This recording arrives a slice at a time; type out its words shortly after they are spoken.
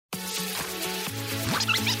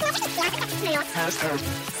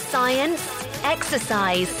Science,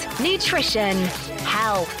 exercise, nutrition,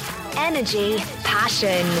 health, energy,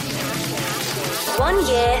 passion. 1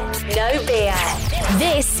 year, no beer.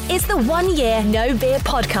 This is the 1 year no beer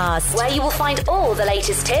podcast, where you will find all the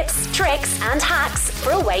latest tips, tricks, and hacks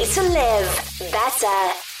for a way to live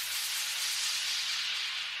better.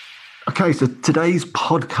 Okay, so today's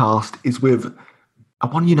podcast is with a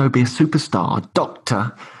 1 year no beer superstar,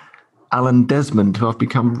 Dr. Alan Desmond, who I've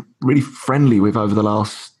become really friendly with over the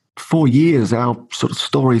last 4 years. Our sort of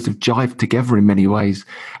stories have jived together in many ways.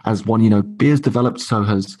 As 1 year no beer's developed, so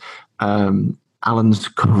has Alan's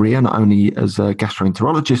career, not only as a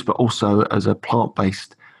gastroenterologist, but also as a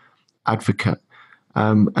plant-based advocate.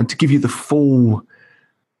 And to give you the full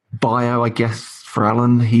bio, I guess, for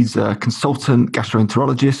Alan, he's a consultant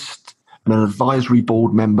gastroenterologist and an advisory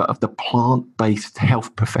board member of the Plant-Based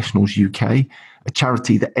Health Professionals UK, a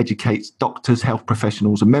charity that educates doctors, health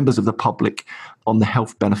professionals, and members of the public on the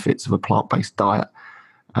health benefits of a plant-based diet.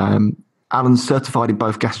 Alan's certified in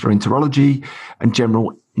both gastroenterology and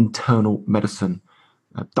general internal medicine.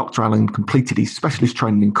 Dr. Alan completed his specialist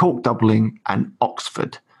training in Cork, Dublin, and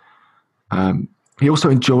Oxford. He also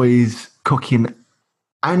enjoys cooking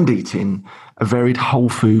and eating a varied whole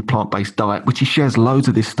food plant-based diet, which he shares loads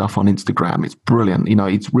of this stuff on Instagram. It's brilliant. You know,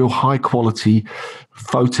 it's real high quality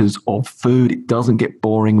photos of food. It doesn't get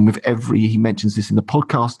boring. And with he mentions this in the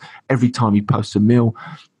podcast, every time he posts a meal,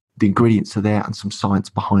 the ingredients are there and some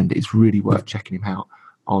science behind it. It's really worth checking him out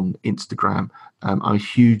on Instagram. I'm a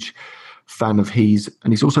huge fan of his,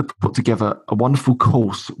 and he's also put together a wonderful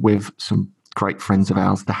course with some great friends of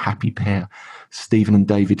ours, the Happy Pair, Stephen and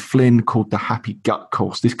David Flynn, called the Happy Gut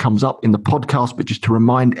Course. This comes up in the podcast, but just to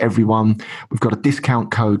remind everyone, we've got a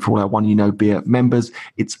discount code for all our 1 year no beer members.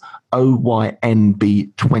 It's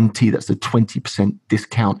OYNB20. That's a 20%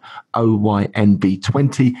 discount,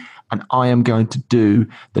 OYNB20. And I am going to do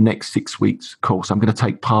the next 6 weeks course. I'm going to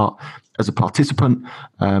take part as a participant.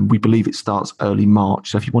 We believe it starts early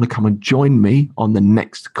March. So if you want to come and join me on the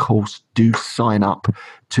next course, do sign up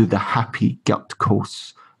to the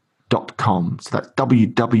happygutcourse.com. So that's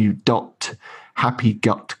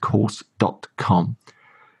www.happygutcourse.com.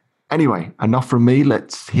 Anyway, enough from me.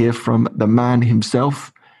 Let's hear from the man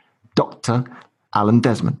himself, Dr. Alan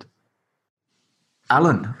Desmond.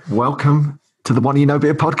 Alan, welcome to the 1 year no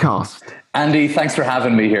beer podcast. Andy, thanks for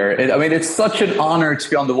having me here. It's such an honor to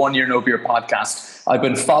be on the 1 year no beer podcast. I've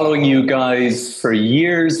been following you guys for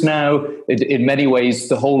years now. In many ways,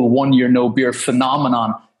 the whole 1 year no beer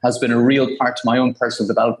phenomenon has been a real part to my own personal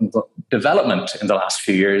development in the last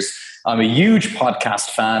few years. I'm a huge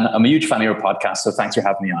podcast fan. I'm a huge fan of your podcast, so thanks for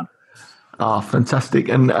having me on. Oh, fantastic.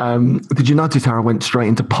 And did you notice how I went straight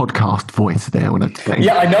into podcast voice there?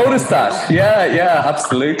 Yeah, I noticed that. Yeah,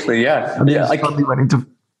 absolutely. Yeah. And I suddenly went into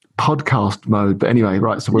podcast mode. But anyway,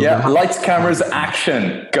 right. So lights, cameras,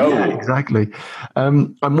 action, go. Yeah, exactly.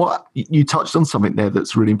 And what you touched on something there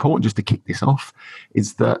that's really important just to kick this off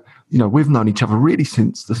is that, you know, we've known each other really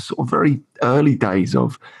since the sort of very early days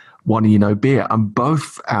of 1 year no beer, and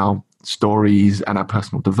both our stories and our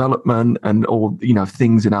personal development and all, you know,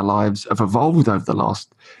 things in our lives have evolved over the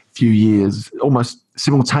last few years almost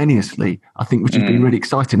simultaneously, I think, which has been really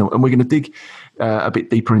exciting. And we're going to dig a bit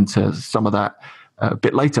deeper into some of that a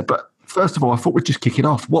bit later. But first of all, I thought we'd just kick it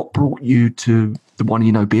off. What brought you to the 1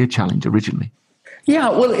 year no beer challenge originally? Yeah,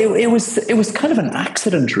 well, it was kind of an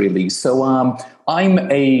accident, really. So I'm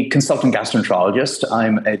a consultant gastroenterologist.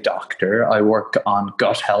 I'm a doctor. I work on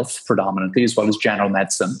gut health predominantly, as well as general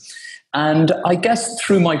medicine. And I guess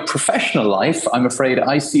through my professional life, I'm afraid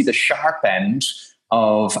I see the sharp end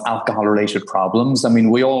of alcohol-related problems. I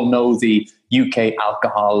mean, we all know the UK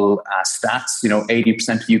alcohol stats. You know,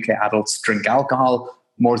 80% of UK adults drink alcohol.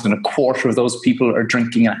 More than a quarter of those people are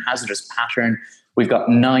drinking in a hazardous pattern. We've got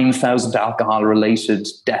 9,000 alcohol-related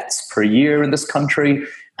deaths per year in this country.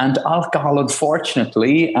 And alcohol,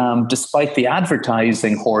 unfortunately, despite the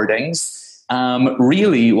advertising hoardings,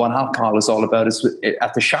 really what alcohol is all about is,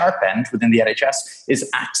 at the sharp end within the NHS, is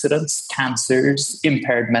accidents, cancers,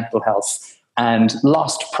 impaired mental health, and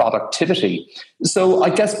lost productivity. So I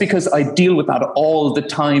guess because I deal with that all the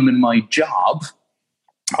time in my job,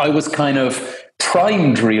 I was kind of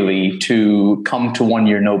primed really to come to 1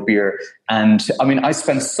 year no beer. And I mean, I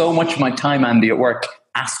spent so much of my time, Andy, at work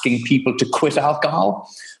asking people to quit alcohol,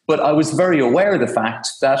 but I was very aware of the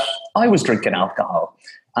fact that I was drinking alcohol.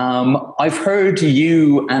 I've heard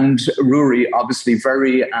you and Rory obviously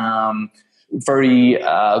very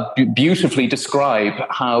beautifully describe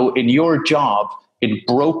how in your job in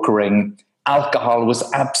brokering, alcohol was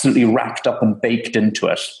absolutely racked up and baked into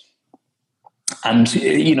it. And,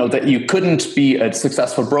 that you couldn't be a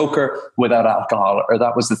successful broker without alcohol, or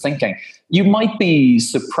that was the thinking. You might be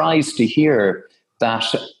surprised to hear that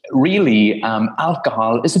really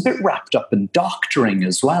alcohol is a bit wrapped up in doctoring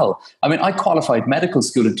as well. I mean, I qualified medical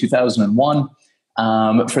school in 2001.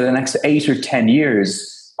 For the next 8 or 10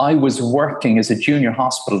 years, I was working as a junior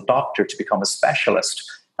hospital doctor to become a specialist.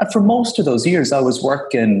 And for most of those years, I was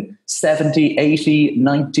working 70, 80,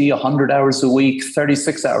 90, 100 hours a week,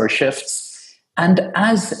 36-hour shifts. And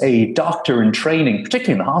as a doctor in training,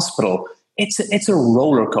 particularly in the hospital, it's a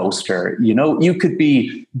roller coaster. You could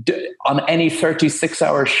be on any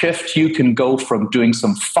 36-hour shift. You can go from doing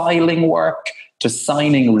some filing work to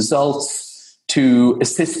signing results to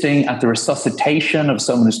assisting at the resuscitation of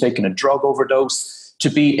someone who's taken a drug overdose, to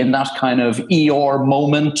be in that kind of ER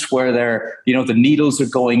moment where the needles are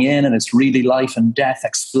going in and it's really life and death,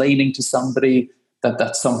 explaining to somebody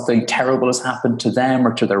that something terrible has happened to them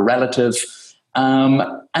or to their relative.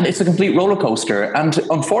 And it's a complete roller coaster. And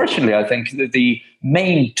unfortunately, I think that the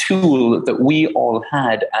main tool that we all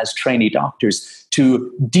had as trainee doctors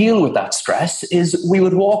to deal with that stress is we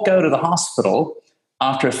would walk out of the hospital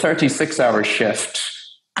after a 36-hour shift,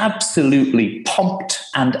 absolutely pumped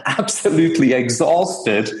and absolutely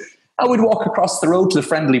exhausted. I would walk across the road to the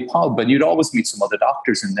friendly pub, and you'd always meet some other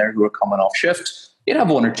doctors in there who were coming off shift. You'd have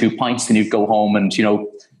 1 or 2 pints and you'd go home and,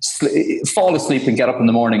 fall asleep and get up in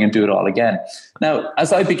the morning and do it all again. Now,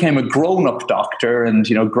 as I became a grown-up doctor and,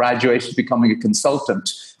 graduated becoming a consultant,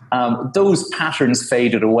 those patterns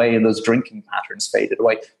faded away and those drinking patterns faded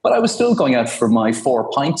away. But I was still going out for my 4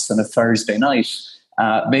 pints on a Thursday night,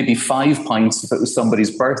 maybe 5 pints if it was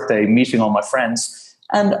somebody's birthday, meeting all my friends.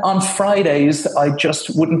 And on Fridays, I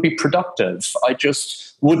just wouldn't be productive. I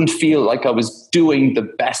just wouldn't feel like I was doing the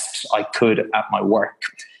best I could at my work.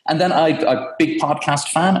 And then I'm a big podcast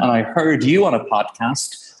fan, and I heard you on a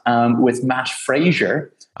podcast with Matt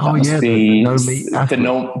Fraser. Oh, yeah, the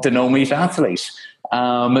No Meat Athlete.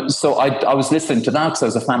 So I was listening to that because I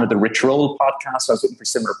was a fan of the Rich Roll podcast. I was looking for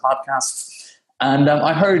similar podcasts. And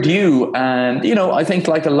I heard you, and, I think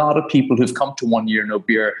like a lot of people who've come to 1 Year No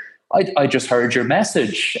Beer, I just heard your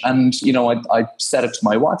message. And, I said it to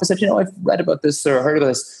my wife. I said, I've read about this or heard of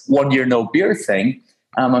this 1 Year No Beer thing.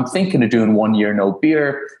 I'm thinking of doing 1 Year No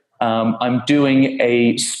Beer. I'm doing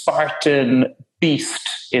a Spartan Beast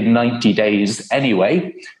in 90 days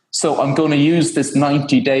anyway. So I'm going to use this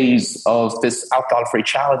 90 days of this alcohol-free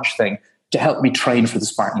challenge thing to help me train for the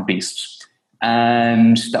Spartan Beast.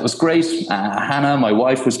 And that was great. Hannah, my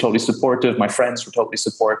wife, was totally supportive. My friends were totally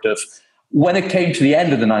supportive. When it came to the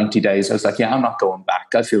end of the 90 days, I was like, yeah, I'm not going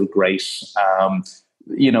back. I feel great. I'm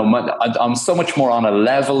so much more on a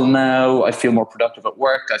level now. I feel more productive at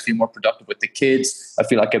work. I feel more productive with the kids. I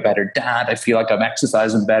feel like a better dad. I feel like I'm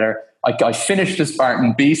exercising better. I finished the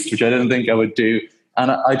Spartan Beast, which I didn't think I would do. And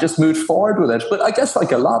I just moved forward with it. But I guess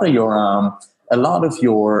like a lot of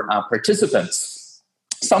your participants,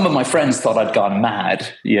 some of my friends thought I'd gone mad,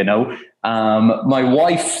 My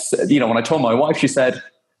wife, when I told my wife, she said,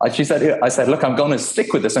 I said, look, I'm going to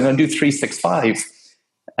stick with this. I'm going to do 365.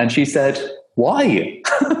 And she said, why?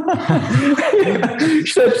 she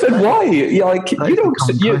said, why? You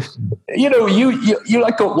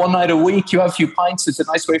like go one night a week, you have a few pints, it's a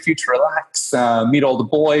nice way for you to relax, meet all the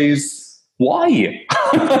boys. Why?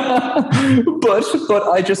 but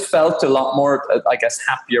I just felt a lot more, I guess,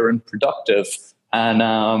 happier and productive. And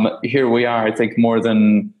here we are, I think more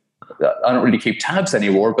than, I don't really keep tabs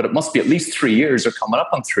anymore, but it must be at least 3 years or coming up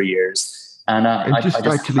on 3 years. And I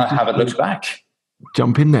haven't looked back.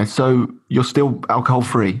 Jump in there. So you're still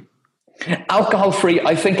alcohol-free? Alcohol-free,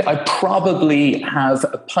 I think I probably have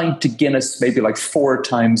a pint of Guinness maybe like 4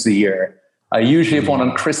 times a year. I usually have one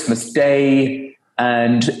on Christmas Day,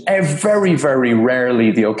 and very, very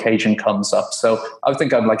rarely the occasion comes up. So I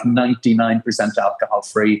think I'm like 99%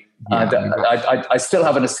 alcohol-free. Yeah, I still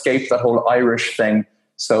haven't escaped that whole Irish thing.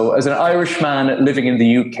 So as an Irishman living in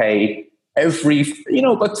the UK,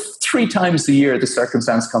 about 3 times a year, the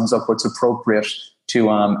circumstance comes up where it's appropriate to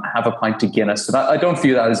have a pint of Guinness. And I don't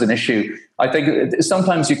view that as an issue. I think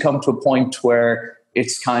sometimes you come to a point where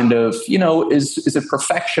it's kind of, is it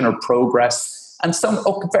perfection or progress? And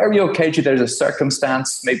very occasionally there's a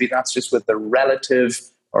circumstance, maybe that's just with a relative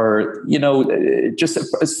or, just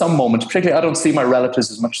some moment. Particularly, I don't see my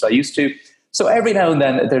relatives as much as I used to. So every now and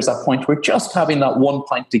then there's that point where just having that 1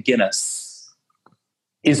 pint of Guinness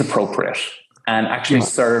is appropriate and actually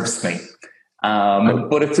serves me.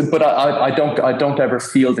 But I don't ever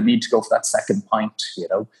feel the need to go for that second pint,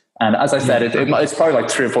 And as I said, it's probably like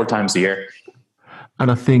 3 or 4 times a year.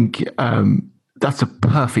 And I think that's a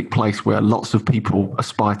perfect place where lots of people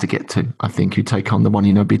aspire to get to, I think, who take on the One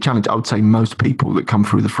Year No Beer Challenge. I would say most people that come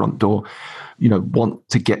through the front door, want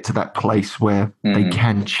to get to that place where they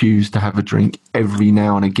can choose to have a drink every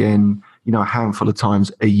now and again, a handful of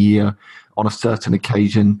times a year on a certain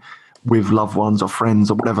occasion with loved ones or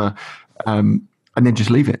friends or whatever, and then just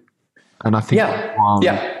leave it. And I think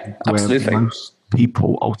where absolutely. most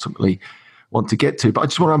people ultimately want to get to. But I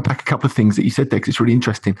just want to unpack a couple of things that you said there, because it's really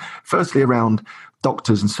interesting. Firstly, around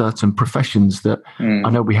doctors and certain professions that I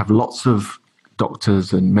know we have lots of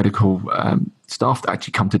doctors and medical staff that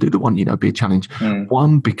actually come to do the One Year No Beer Challenge.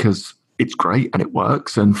 One, because it's great and it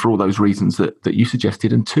works, and for all those reasons that you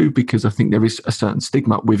suggested. And two, because I think there is a certain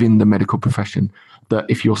stigma within the medical profession that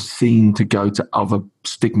if you're seen to go to other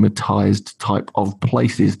stigmatized type of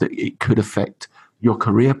places, that it could affect your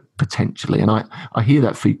career potentially. And I hear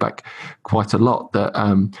that feedback quite a lot, that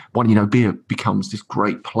One Year No Beer becomes this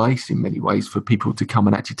great place in many ways for people to come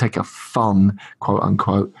and actually take a fun, quote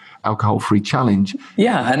unquote, alcohol-free challenge.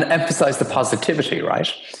 Yeah, and emphasize the positivity,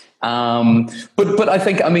 right? But I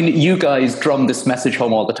think, you guys drum this message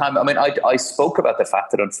home all the time. I spoke about the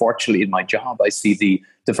fact that unfortunately in my job, I see the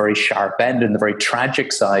very sharp end and the very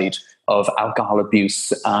tragic side of alcohol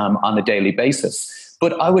abuse on a daily basis.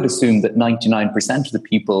 But I would assume that 99% of the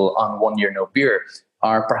people on One Year No Beer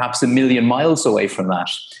are perhaps a million miles away from that.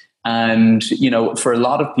 And, for a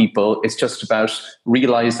lot of people, it's just about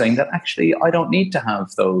realizing that actually I don't need to have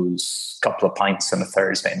those couple of pints on a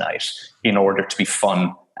Thursday night in order to be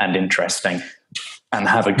fun and interesting and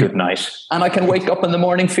have a good night. And I can wake up in the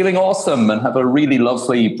morning feeling awesome and have a really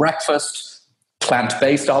lovely breakfast.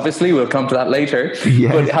 Plant-based, obviously, we'll come to that later,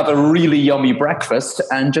 but have a really yummy breakfast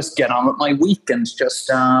and just get on with my week and just,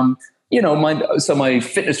 my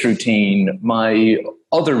fitness routine, my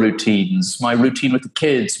other routines, my routine with the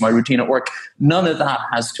kids, my routine at work, none of that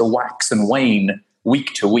has to wax and wane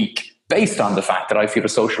week to week based on the fact that I feel a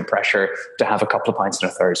social pressure to have a couple of pints on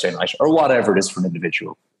a Thursday night or whatever it is for an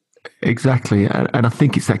individual. Exactly. And I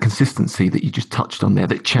think it's that consistency that you just touched on there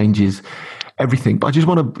that changes everything. But I just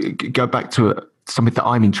want to go back to something that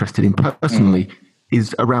I'm interested in personally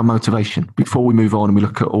is around motivation. Before we move on and we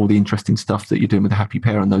look at all the interesting stuff that you're doing with the Happy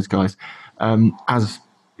Pear and those guys, as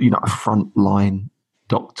a frontline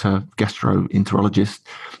doctor, gastroenterologist,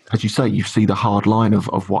 as you say, you see the hard line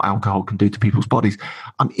of what alcohol can do to people's bodies.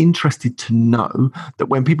 I'm interested to know that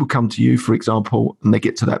when people come to you, for example, and they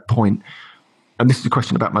get to that point, and this is a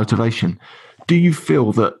question about motivation, do you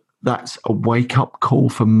feel that that's a wake-up call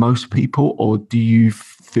for most people, or do you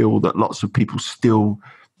feel that lots of people still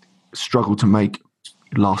struggle to make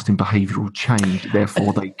lasting behavioural change,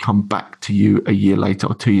 therefore they come back to you a year later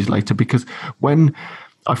or 2 years later? Because when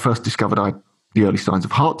I first discovered I had the early signs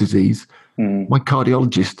of heart disease, my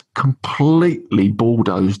cardiologist completely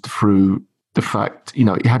bulldozed through the fact, he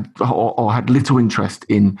had little interest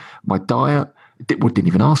in my diet. Didn't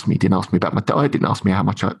even ask me. Didn't ask me about my diet. Didn't ask me how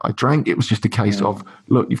much I drank. It was just a case of,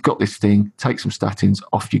 look, you've got this thing. Take some statins.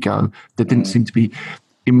 Off you go. There didn't seem to be,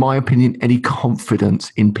 in my opinion, any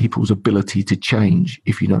confidence in people's ability to change,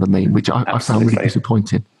 if you know what I mean, which I found really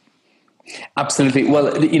disappointing. Absolutely.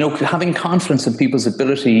 Well, having confidence in people's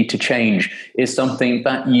ability to change is something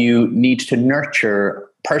that you need to nurture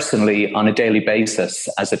personally on a daily basis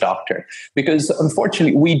as a doctor, because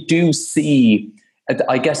unfortunately we do see,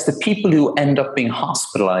 I guess, the people who end up being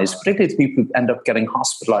hospitalized, particularly the people who end up getting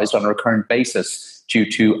hospitalized on a recurrent basis due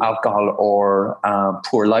to alcohol or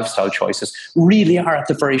poor lifestyle choices, really are at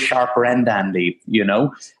the very sharper end, Andy,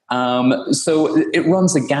 So it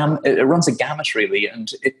runs a gamut, really,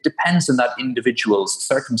 and it depends on that individual's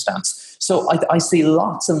circumstance. So I see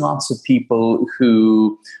lots and lots of people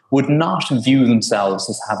who would not view themselves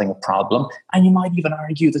as having a problem. And you might even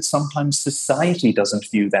argue that sometimes society doesn't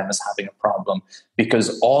view them as having a problem,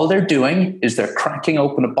 because all they're doing is they're cracking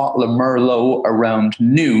open a bottle of Merlot around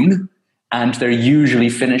noon, and they're usually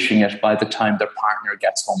finishing it by the time their partner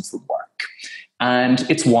gets home from work. And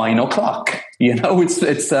it's wine o'clock.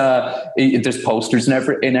 There's posters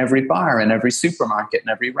in every bar, in every supermarket, in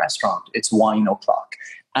every restaurant. It's wine o'clock.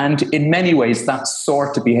 And in many ways, that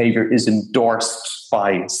sort of behavior is endorsed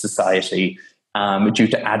by society due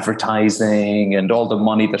to advertising and all the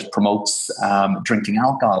money that promotes drinking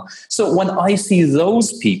alcohol. So when I see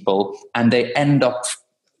those people and they end up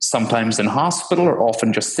sometimes in hospital or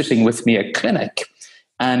often just sitting with me at clinic,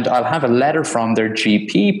 and I'll have a letter from their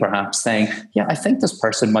GP perhaps saying, yeah, I think this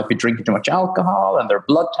person might be drinking too much alcohol and their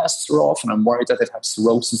blood tests are off and I'm worried that they have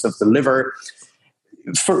cirrhosis of the liver.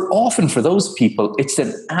 Often for those people, it's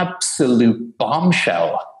an absolute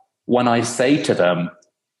bombshell when I say to them,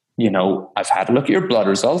 I've had a look at your blood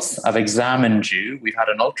results, I've examined you, we've had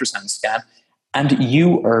an ultrasound scan, And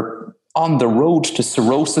you are on the road to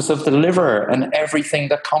cirrhosis of the liver and everything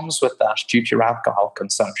that comes with that due to your alcohol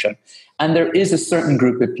consumption. And there is a certain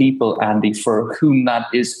group of people, Andy, for whom that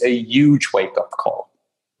is a huge wake-up call,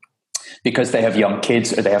 because they have young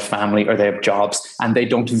kids or they have family or they have jobs, and they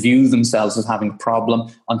don't view themselves as having a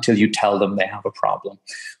problem until you tell them they have a problem.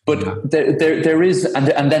 But there is,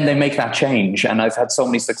 and then they make that change. And I've had so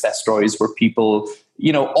many success stories where people,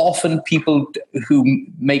 often people who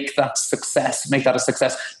make that a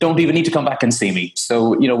success, don't even need to come back and see me.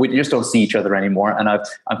 So, we just don't see each other anymore. And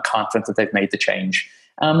I'm confident that they've made the change.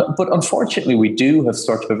 But unfortunately, we do have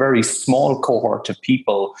sort of a very small cohort of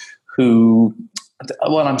people who,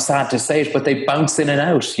 well, I'm sad to say it, but they bounce in and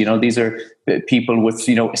out. These are people with,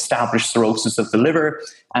 established cirrhosis of the liver,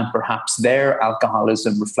 and perhaps their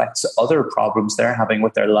alcoholism reflects other problems they're having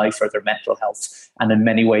with their life or their mental health. And in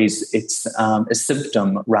many ways, it's a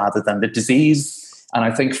symptom rather than the disease. And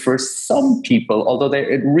I think for some people, although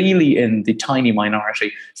they're really in the tiny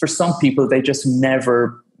minority, for some people, they just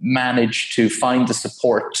never manage to find the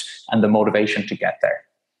support and the motivation to get there.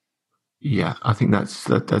 Yeah, I think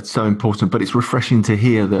that's so important. But it's refreshing to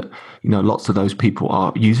hear that, lots of those people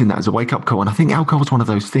are using that as a wake-up call. And I think alcohol is one of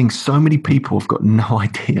those things. So many people have got no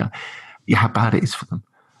idea how bad it is for them.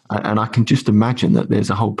 And I can just imagine that there's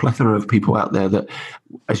a whole plethora of people out there that,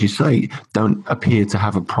 as you say, don't appear to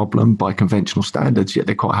have a problem by conventional standards, yet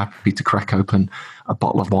they're quite happy to crack open a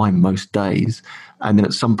bottle of wine most days. And then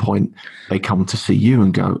at some point they come to see you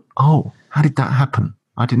and go, oh, how did that happen?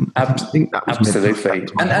 I didn't think that was absolutely.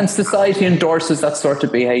 And society endorses that sort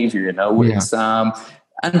of behavior, It's, and,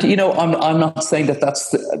 I'm not saying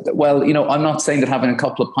that's, I'm not saying that having a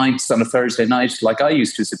couple of pints on a Thursday night like I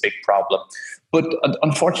used to is a big problem. But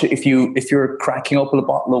unfortunately, if you're cracking open a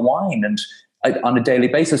bottle of wine and on a daily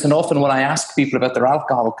basis, and often when I ask people about their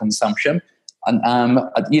alcohol consumption, and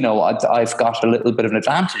I've got a little bit of an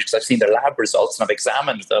advantage because I've seen their lab results and I've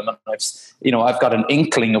examined them, and I've got an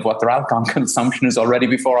inkling of what their alcohol consumption is already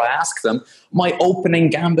before I ask them. My opening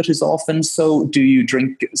gambit is often, so do you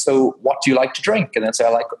drink? So what do you like to drink? And they'll say,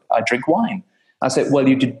 I drink wine. I say, well,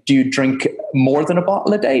 do you drink more than a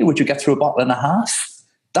bottle a day? Would you get through a bottle and a half?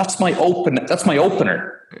 That's my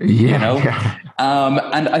opener. Yeah.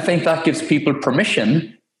 And I think that gives people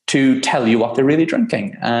permission to tell you what they're really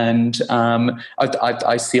drinking. And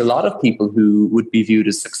I see a lot of people who would be viewed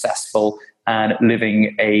as successful and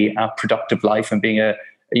living a productive life and being an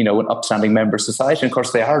upstanding member of society. And of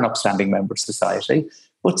course, they are an upstanding member of society,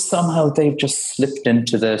 but somehow they've just slipped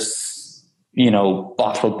into this,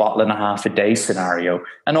 bottle and a half a day scenario.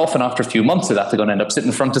 And often after a few months of that, they're going to end up sitting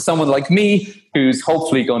in front of someone like me, who's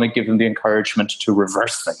hopefully going to give them the encouragement to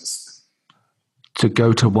reverse things. To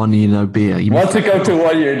go to 1 year no beer. To go to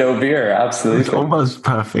 1 year no beer, absolutely. It's almost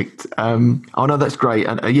perfect. Oh no, that's great.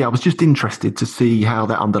 And I was just interested to see how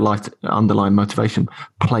that underlying motivation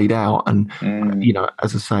played out. And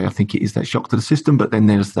as I say, I think it is that shock to the system, but then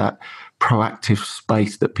there's that proactive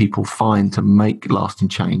space that people find to make lasting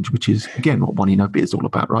change, which is again what 1 year no beer is all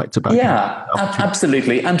about, right? It's about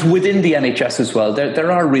absolutely. And within the NHS as well,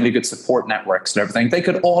 there are really good support networks and everything. They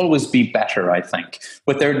could always be better, I think,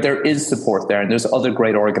 but there is support there, and there's other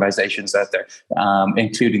great organizations out there,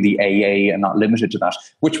 including the AA and not limited to that,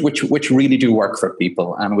 which really do work for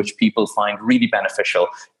people and which people find really beneficial.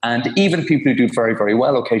 And even people who do very, very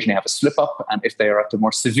well occasionally have a slip up, and if they are at the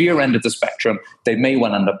more severe end of the spectrum, they may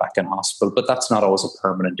well end up back in hospital. But that's not always a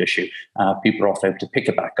permanent issue. People are often able to pick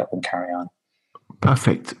it back up and carry on.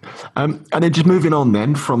 Perfect. And then just moving on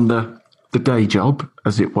then from the day job,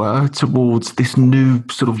 as it were, towards this new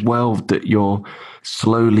sort of world that you're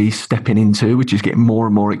slowly stepping into, which is getting more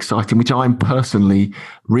and more exciting, which I'm personally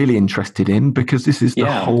really interested in, because this is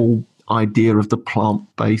the whole idea of the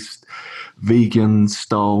plant-based vegan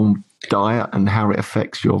style diet and how it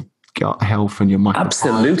affects your gut health and your microbiome.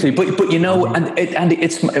 Absolutely, but and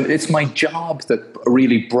it's my job that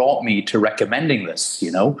really brought me to recommending this.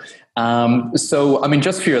 So I mean,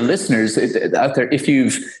 just for your listeners out there, if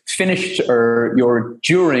you've finished or you're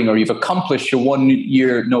during or you've accomplished your 1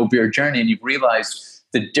 year no beer journey and you've realized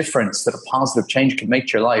the difference that a positive change can make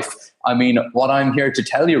to your life, I mean, what I'm here to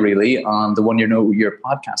tell you really on the 1 year no beer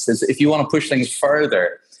podcast is, if you want to push things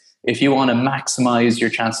further, if you want to maximize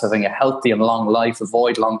your chance of having a healthy and long life,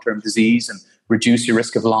 avoid long-term disease and reduce your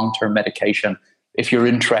risk of long-term medication, if you're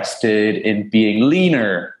interested in being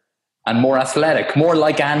leaner and more athletic, more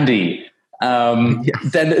like Andy,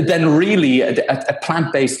 then really a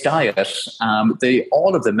plant-based diet,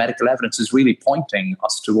 all of the medical evidence is really pointing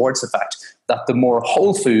us towards the fact that the more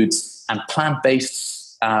whole foods and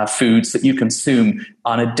plant-based foods that you consume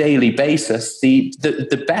on a daily basis,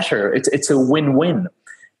 the better. It's a win-win.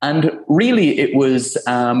 And really, it was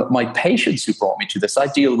my patients who brought me to this. I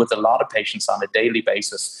deal with a lot of patients on a daily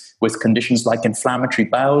basis with conditions like inflammatory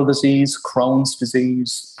bowel disease, Crohn's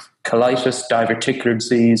disease, colitis, diverticular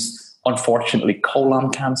disease, unfortunately, colon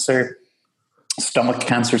cancer, stomach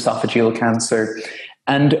cancer, esophageal cancer.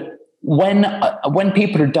 And when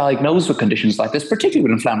people are diagnosed with conditions like this, particularly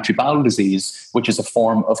with inflammatory bowel disease, which is a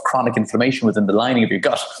form of chronic inflammation within the lining of your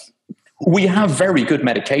gut, we have very good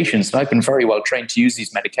medications, and I've been very well trained to use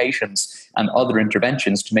these medications and other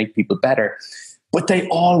interventions to make people better. But they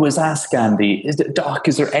always ask, Andy, Doc,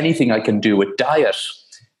 is there anything I can do with diet?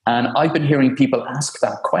 And I've been hearing people ask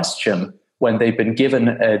that question when they've been given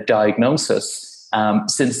a diagnosis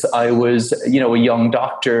since I was, a young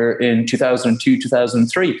doctor in 2002,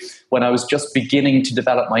 2003, when I was just beginning to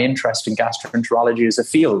develop my interest in gastroenterology as a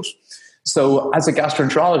field. So as a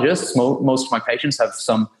gastroenterologist, most of my patients have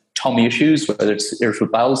some tummy issues, whether it's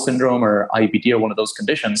irritable bowel syndrome or IBD or one of those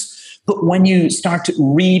conditions. But when you start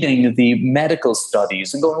reading the medical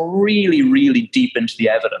studies and going really, really deep into the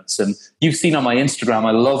evidence, and you've seen on my Instagram,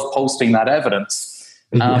 I love posting that evidence.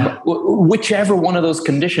 Whichever one of those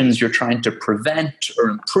conditions you're trying to prevent or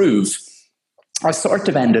improve, I sort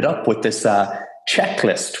of ended up with this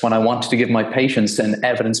checklist when I wanted to give my patients an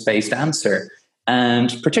evidence-based answer.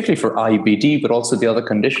 And particularly for IBD, but also the other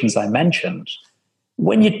conditions I mentioned,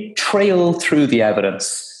 when you trail through the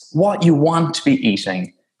evidence, what you want to be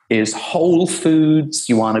eating is whole foods.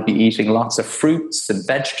 You want to be eating lots of fruits and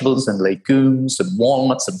vegetables and legumes and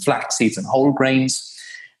walnuts and flax seeds and whole grains.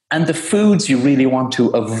 And the foods you really want to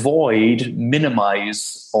avoid,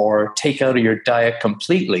 minimize, or take out of your diet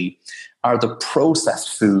completely are the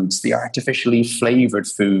processed foods, the artificially flavored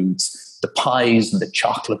foods, the pies and the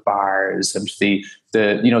chocolate bars and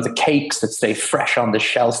the cakes that stay fresh on the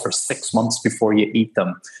shelf for 6 months before you eat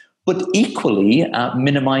them. But equally,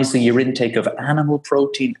 minimizing your intake of animal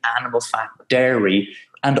protein, animal fat, dairy,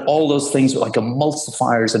 and all those things like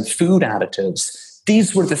emulsifiers and food additives.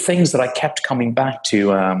 These were the things that I kept coming back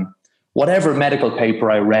to. Whatever medical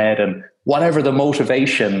paper I read and whatever the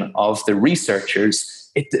motivation of the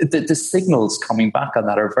researchers, the signals coming back on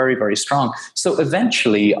that are very, very strong. So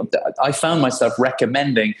eventually, I found myself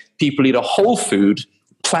recommending people eat a whole food,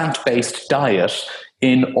 plant-based diet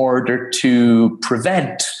in order to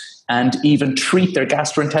prevent and even treat their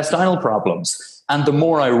gastrointestinal problems. And the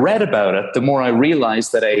more I read about it, the more I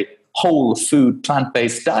realized that a whole food,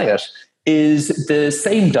 plant-based diet is the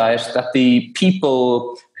same diet that the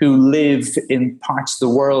people who live in parts of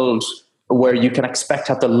the world where you can expect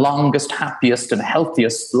to have the longest, happiest, and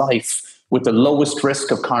healthiest life with the lowest risk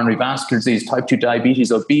of coronary vascular disease, type 2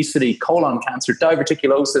 diabetes, obesity, colon cancer,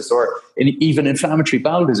 diverticulosis, or even inflammatory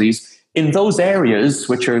bowel disease. In those areas,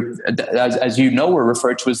 which are, as you know, are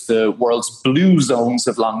referred to as the world's blue zones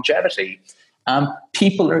of longevity,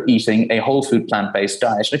 people are eating a whole food plant-based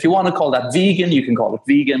diet. And if you want to call that vegan, you can call it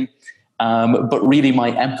vegan. But really,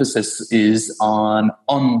 my emphasis is on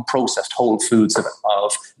unprocessed whole foods of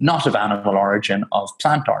not of animal origin, of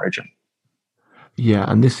plant origin. Yeah,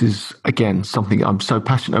 and this is, again, something I'm so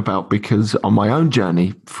passionate about because on my own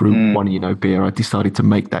journey through One Year No Beer, I decided to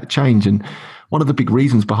make that change. And one of the big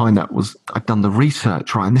reasons behind that was I'd done the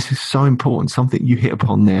research, right? And this is so important, something you hit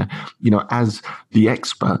upon there, as the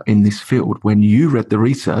expert in this field. When you read the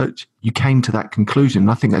research, you came to that conclusion.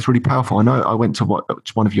 And I think that's really powerful. I know I went to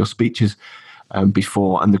one of your speeches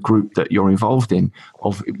before, and the group that you're involved in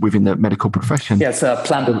within the medical profession. Yeah, it's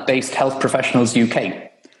Plant-Based Health Professionals UK.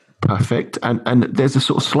 Perfect. And there's a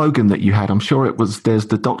sort of slogan that you had. I'm sure there's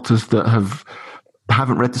the doctors that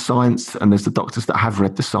haven't read the science, and there's the doctors that have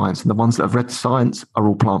read the science, and the ones that have read the science are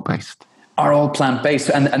all plant-based. Are all plant-based,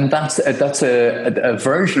 and that's a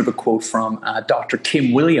version of a quote from Dr.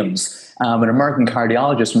 Kim Williams, an American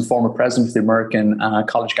cardiologist and former president of the American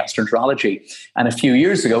College of Gastroenterology. And a few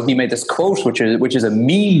years ago, he made this quote, which is a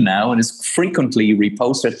meme now and is frequently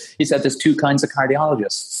reposted. He said, "There's two kinds of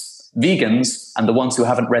cardiologists: vegans and the ones who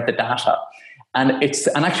haven't read the data." And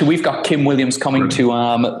actually, we've got Kim Williams coming to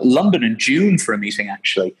London in June for a meeting,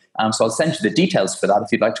 actually. So I'll send you the details for that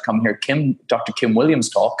if you'd like to come hear Dr. Kim Williams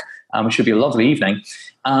talk. It should be a lovely evening.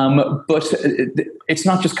 But it's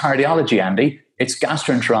not just cardiology, Andy. It's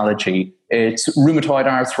gastroenterology. It's rheumatoid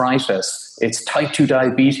arthritis. It's type 2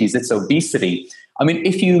 diabetes. It's obesity. I mean,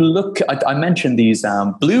 if you look, I mentioned these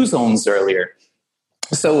blue zones earlier.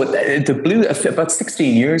 So about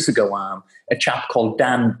 16 years ago, a chap called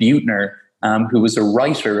Dan Buettner who was a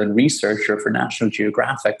writer and researcher for National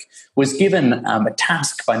Geographic, was given a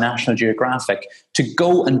task by National Geographic to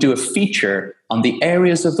go and do a feature on the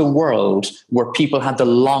areas of the world where people had the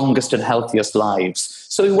longest and healthiest lives.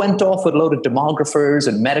 So he went off with a load of demographers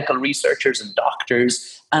and medical researchers and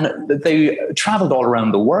doctors, and they traveled all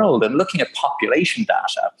around the world. And looking at population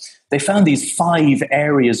data, they found these 5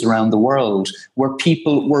 areas around the world where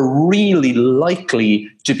people were really likely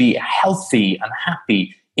to be healthy and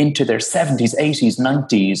happy into their 70s, 80s,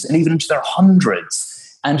 90s, and even into their hundreds.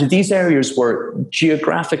 And these areas were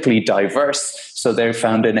geographically diverse. So they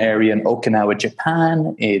found an area in Okinawa,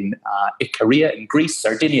 Japan, in Icaria in Greece,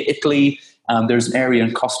 Sardinia, Italy. There's an area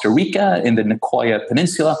in Costa Rica, in the Nicoya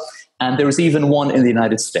Peninsula. And there was even one in the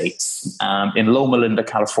United States, in Loma Linda,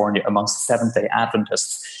 California, amongst Seventh-day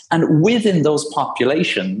Adventists. And within those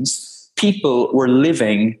populations, people were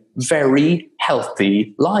living very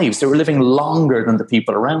healthy lives. They were living longer than the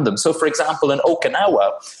people around them. So, for example, in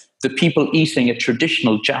Okinawa, the people eating a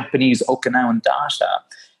traditional Japanese Okinawan diet,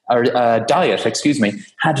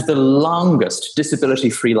 had the longest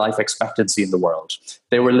disability-free life expectancy in the world.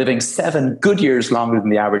 They were living 7 good years longer than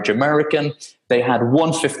the average American. They had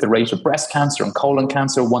 1/5 the rate of breast cancer and colon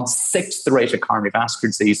cancer, 1/6 the rate of coronary vascular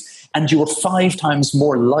disease, and you were 5 times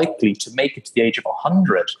more likely to make it to the age of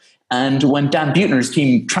 100. And when Dan Buettner's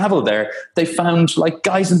team traveled there, they found like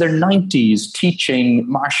guys in their 90s teaching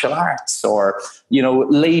martial arts, or,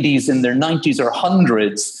 ladies in their 90s or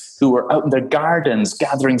 100s who were out in their gardens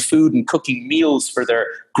gathering food and cooking meals for their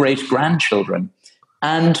great-grandchildren.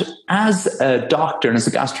 And as a doctor and as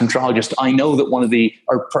a gastroenterologist, I know that one of the,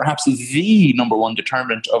 or perhaps the number one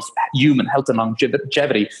determinant of human health and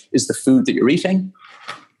longevity is the food that you're eating.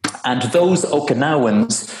 And those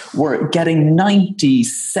Okinawans were getting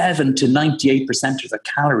 97 to 98% of their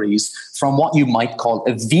calories from what you might call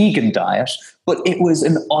a vegan diet, but it was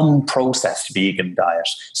an unprocessed vegan diet.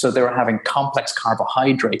 So they were having complex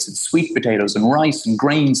carbohydrates and sweet potatoes and rice and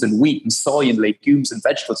grains and wheat and soy and legumes and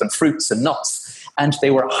vegetables and fruits and nuts. And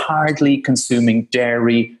they were hardly consuming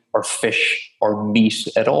dairy or fish or meat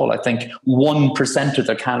at all. I think 1% of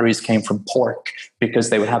their calories came from pork, because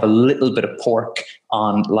they would have a little bit of pork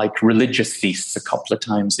on like religious feasts a couple of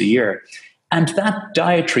times a year. And that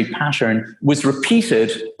dietary pattern was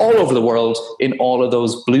repeated all over the world in all of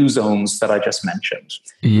those blue zones that I just mentioned.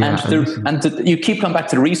 Yeah, you keep coming back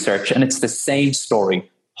to the research, and it's the same story.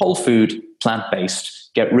 Whole food, plant-based.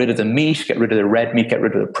 Get rid of the meat, get rid of the red meat, get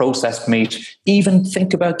rid of the processed meat. Even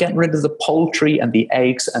think about getting rid of the poultry and the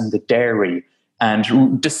eggs and the dairy,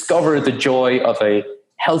 and discover the joy of a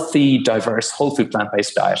healthy, diverse, whole food,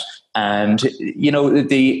 plant-based diet. And,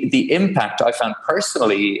 the impact I found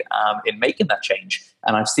personally in making that change,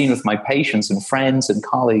 and I've seen with my patients and friends and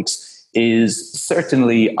colleagues, is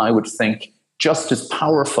certainly, I would think, just as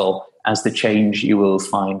powerful as the change you will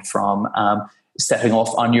find from setting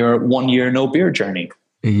off on your 1-year no beer journey.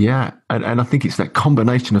 Yeah, and I think it's that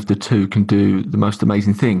combination of the two can do the most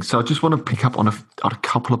amazing things. So I just want to pick up on a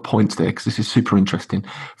couple of points there, because this is super interesting.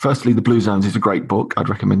 Firstly, The Blue Zones is a great book. I'd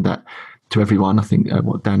recommend that to everyone. I think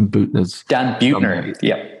what Dan Buettner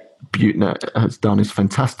has done is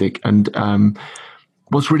fantastic. And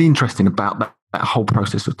what's really interesting about that whole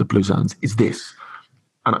process of the Blue Zones is this,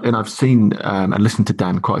 and I've seen and listened to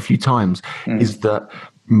Dan quite a few times, is that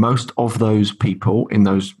most of those people in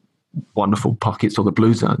those wonderful pockets or the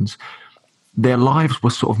blue zones, their lives were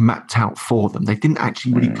sort of mapped out for them. They didn't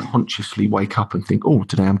actually really consciously wake up and think, oh,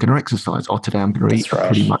 today I'm going to exercise, or today I'm going to eat a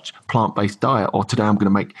pretty much plant-based diet, or today I'm going to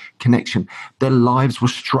make connection. Their lives were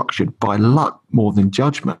structured by luck more than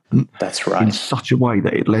judgment. That's right. In such a way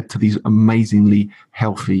that it led to these amazingly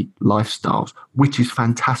healthy lifestyles, which is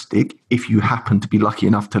fantastic if you happen to be lucky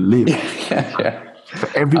enough to live. For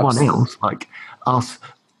everyone else, like us,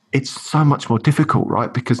 it's so much more difficult,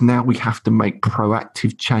 right? Because now we have to make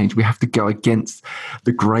proactive change. We have to go against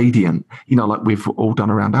the gradient, like we've all done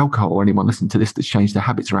around alcohol, or anyone listening to this that's changed their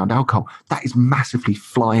habits around alcohol. That is massively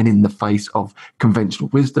flying in the face of conventional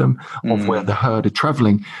wisdom, of where the herd are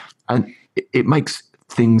traveling. And it makes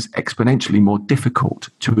things exponentially more difficult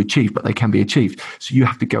to achieve, but they can be achieved. So you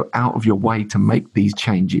have to go out of your way to make these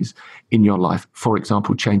changes in your life. For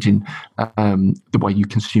example, changing the way you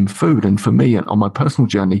consume food. And for me, on my personal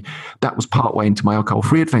journey, that was partway into my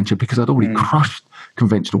alcohol-free adventure, because I'd already crushed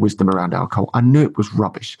conventional wisdom around alcohol. I knew it was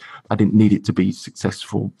rubbish. I didn't need it to be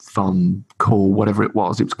successful, fun, cool, whatever it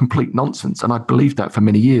was. It was complete nonsense. And I believed that for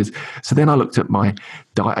many years. So then I looked at my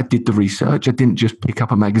diet. I did the research. I didn't just pick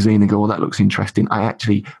up a magazine and go, oh, that looks interesting. I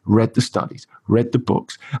actually read the studies, read the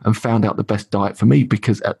books, and found out the best diet for me,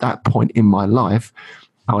 because at that point in my life,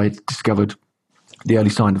 I had discovered the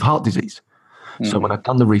early sign of heart disease. So when I'd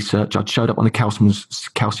done the research, I'd showed up on the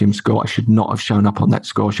calcium score. I should not have shown up on that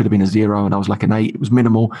score. I should have been a 0, and I was like an 8. It was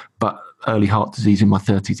minimal, but early heart disease in my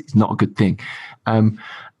 30s is not a good thing. And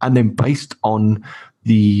then based on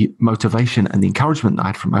the motivation and the encouragement that I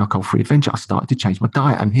had from Alcohol-Free Adventure, I started to change my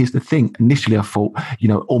diet. And here's the thing. Initially, I thought,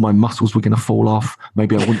 all my muscles were going to fall off.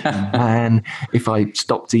 Maybe I wouldn't be a man if I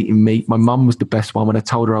stopped eating meat. My mum was the best one. When I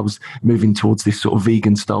told her I was moving towards this sort of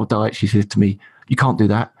vegan style diet, she said to me, "You can't do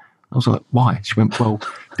that." I was like, "Why?" She went, "Well,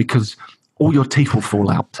 because all your teeth will fall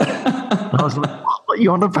out." And I was like, "What are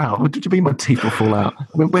you on about? What did you mean my teeth will fall out?" I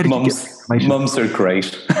went, "Where did you get the information?" Mums are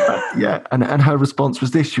great. Yeah. And her response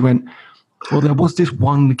was this. She went, "Well, there was this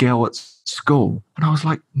one girl at school." And I was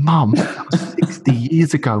like, "Mum, that was 60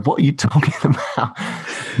 years ago. What are you talking about?"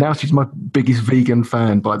 Now she's my biggest vegan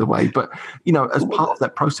fan, by the way. But, as part of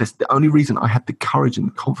that process, the only reason I had the courage and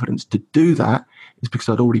the confidence to do that is because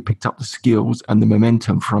I'd already picked up the skills and the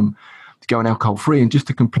momentum from going alcohol-free. And just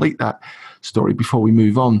to complete that story before we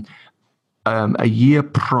move on, a year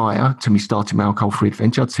prior to me starting my alcohol-free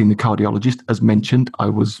adventure, I'd seen the cardiologist. As mentioned, I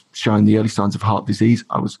was showing the early signs of heart disease.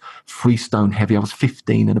 I was 3 stone heavy. I was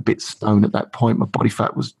 15 and a bit stone at that point. My body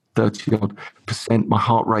fat was 30-odd%. My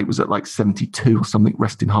heart rate was at like 72 or something,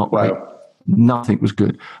 resting heart rate. Wow. Nothing was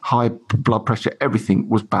good. High blood pressure, everything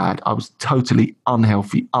was bad. I was totally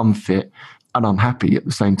unhealthy, unfit, and unhappy at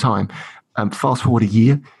the same time. Fast forward a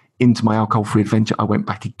year into my alcohol-free adventure, I went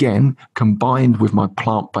back again, combined with my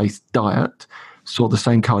plant-based diet, saw the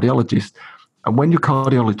same cardiologist. And when your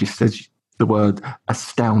cardiologist says the word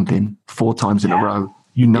astounding 4 times in a row,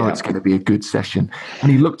 it's going to be a good session.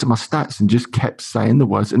 And he looked at my stats and just kept saying the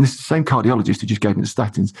words. And this is the same cardiologist who just gave me the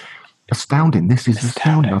statins. Astounding. This is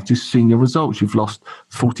astounding. I've just seen your results. You've lost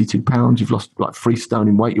 42 pounds. You've lost like 3 stone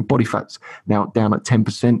in weight. Your body fat's now down at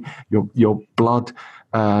 10%. Your blood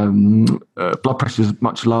pressure is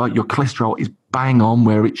much lower. Your cholesterol is bang on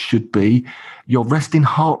where it should be. Your resting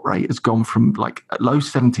heart rate has gone from like low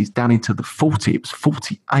 70s down into the 40. It was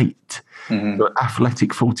 48.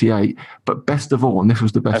 Athletic 48. But best of all, and this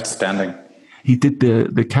was the best. Outstanding. He did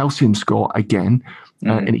the calcium score again,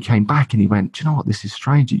 and it came back, and he went, "Do you know what? This is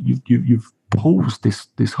strange. You've paused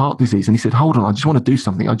this heart disease." And he said, "Hold on, I just want to do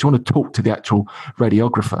something. I just want to talk to the actual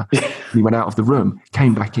radiographer." He went out of the room,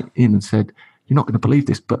 came back in and said, "You're not going to believe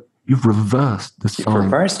this, but you've reversed the sign." You've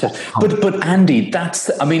reversed it. But Andy,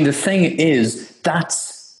 the thing is,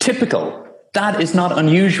 that's typical. That is not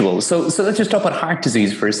unusual. So let's just talk about heart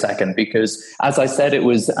disease for a second, because as I said, it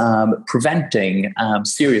was preventing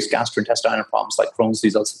serious gastrointestinal problems like Crohn's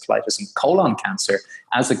disease, ulcerative colitis, and colon cancer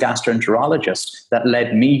as a gastroenterologist that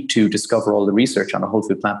led me to discover all the research on a whole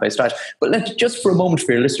food plant-based diet. But let's just for a moment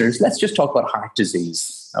for your listeners, let's just talk about heart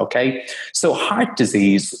disease. Okay, so heart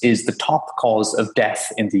disease is the top cause of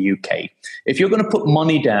death in the UK. If you're going to put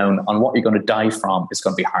money down on what you're going to die from, it's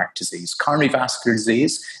going to be heart disease, coronary vascular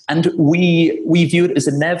disease. And we view it as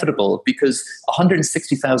inevitable because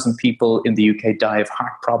 160,000 people in the UK die of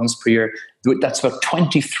heart problems per year. That's about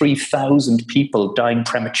 23,000 people dying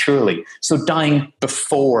prematurely, so dying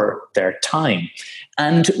before their time.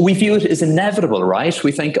 And we view it as inevitable, right?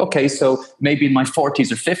 We think, okay, so maybe in my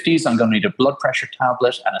 40s or 50s, I'm going to need a blood pressure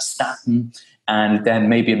tablet and a statin. And then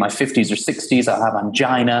maybe in my 50s or 60s, I'll have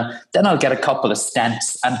angina. Then I'll get a couple of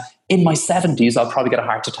stents. And in my 70s, I'll probably get a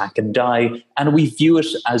heart attack and die. And we view it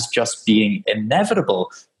as just being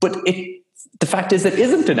inevitable. But the fact is, it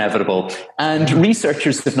isn't inevitable. And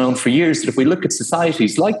researchers have known for years that if we look at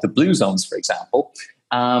societies like the Blue Zones, for example,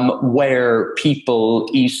 where people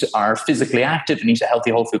are physically active and eat a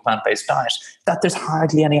healthy whole food plant-based diet, that there's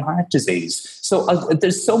hardly any heart disease. So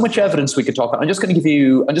there's so much evidence we could talk about. I'm just going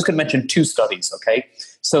to mention 2 studies, okay?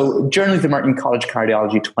 So Journal of the American College of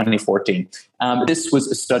Cardiology 2014. This was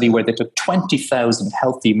a study where they took 20,000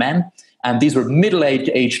 healthy men, and these were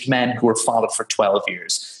middle-aged men who were followed for 12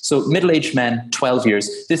 years. So middle-aged men, 12 years,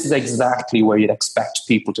 this is exactly where you'd expect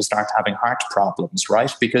people to start having heart problems,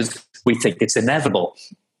 right? Because we think it's inevitable.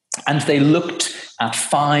 And they looked at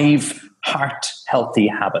 5 heart-healthy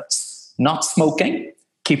habits. Not smoking,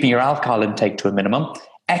 keeping your alcohol intake to a minimum,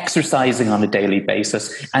 exercising on a daily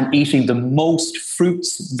basis, and eating the most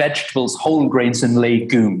fruits, vegetables, whole grains, and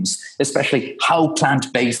legumes, especially how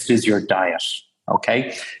plant-based is your diet.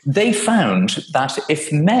 Okay, they found that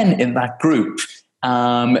if men in that group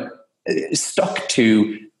stuck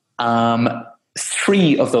to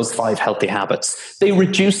 3 of those 5 healthy habits, they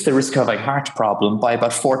reduced the risk of a heart problem by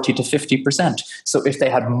about 40 to 50%. So if they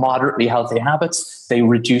had moderately healthy habits, they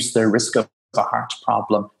reduced their risk of a heart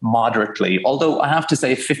problem moderately. Although I have to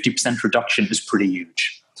say 50% reduction is pretty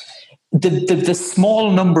huge. The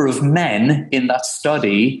small number of men in that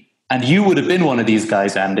study And you would have been one of these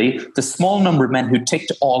guys, Andy, the small number of men who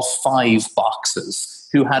ticked all 5 boxes,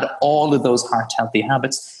 who had all of those heart healthy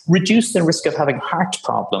habits, reduced their risk of having heart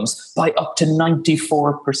problems by up to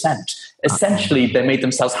 94%. Essentially, they made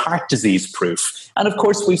themselves heart disease proof. And of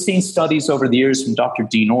course, we've seen studies over the years from Dr.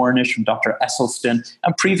 Dean Ornish, from Dr. Esselstyn,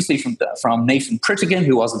 and previously from Nathan Pritikin,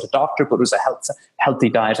 who wasn't a doctor, but was a healthy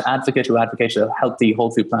diet advocate who advocated a healthy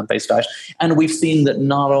whole food plant-based diet. And we've seen that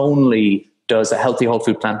not only does a healthy whole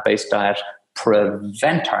food plant-based diet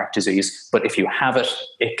prevent heart disease, but if you have it,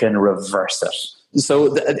 it can reverse it.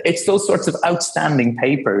 So it's those sorts of outstanding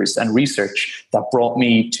papers and research that brought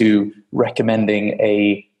me to recommending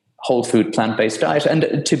a whole food plant-based diet.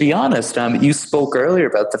 And to be honest, you spoke earlier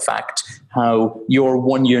about the fact how your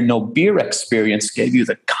 1 year no beer experience gave you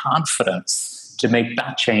the confidence to make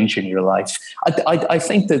that change in your life. I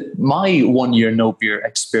think that my 1 year no beer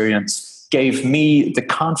experience gave me the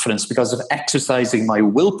confidence because of exercising my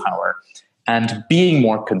willpower and being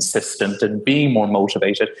more consistent and being more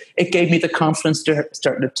motivated. It gave me the confidence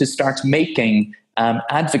to start making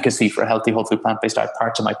advocacy for a healthy whole food plant-based diet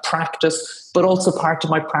part of my practice, but also part of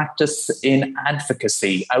my practice in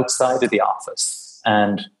advocacy outside of the office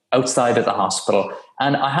and outside of the hospital.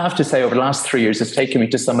 And I have to say, over the last 3 years, it's taken me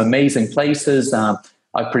to some amazing places.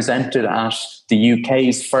 I presented at the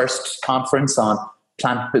UK's first conference on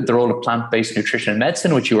the role of plant-based nutrition in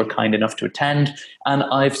medicine, which you were kind enough to attend. And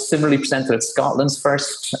I've similarly presented at Scotland's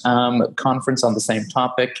first conference on the same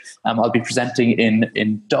topic. I'll be presenting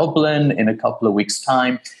in Dublin in a couple of weeks'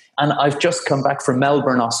 time. And I've just come back from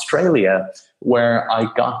Melbourne, Australia, where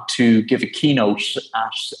I got to give a keynote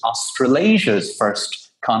at Australasia's first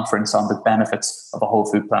conference on the benefits of a whole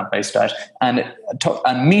food plant-based diet. And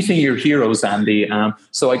meeting your heroes, Andy.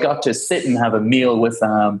 So I got to sit and have a meal with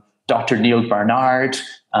Dr. Neil Barnard,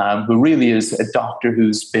 who really is a doctor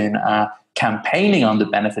who's been campaigning on the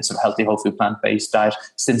benefits of healthy whole food plant-based diet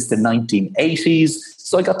since the 1980s.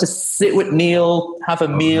 So I got to sit with Neil, have a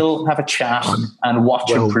meal, have a chat, and watch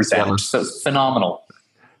him present. So it's phenomenal.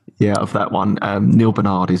 Yeah, of that one. Neil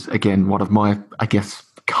Barnard is, again, one of my, I guess,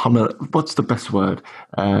 what's the best word?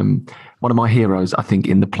 One of my heroes, I think,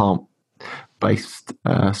 in the plant-based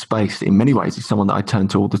space. In many ways, he's someone that I turn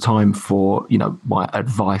to all the time for, my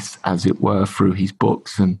advice, as it were, through his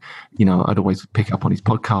books. And, I'd always pick up on his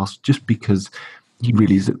podcast just because he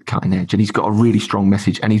really is at the cutting edge, and he's got a really strong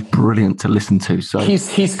message, and he's brilliant to listen to. So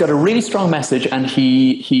he's got a really strong message, and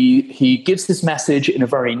he gives his message in a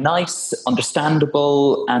very nice,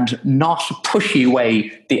 understandable, and not pushy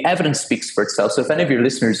way. The evidence speaks for itself. So if any of your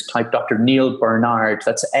listeners type Dr. Neil Barnard,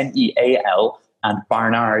 that's Neal, and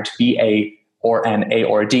Barnard,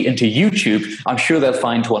 Barnard into YouTube, I'm sure they'll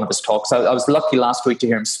find one of his talks. I was lucky last week to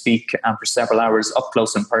hear him speak for several hours up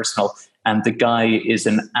close and personal. And the guy is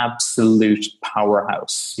an absolute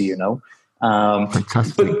powerhouse,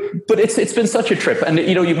 Fantastic. But it's been such a trip. And,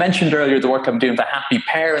 you mentioned earlier the work I'm doing, The Happy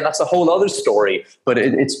Pair, and that's a whole other story. But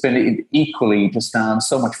it's been equally just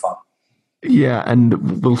so much fun. Yeah,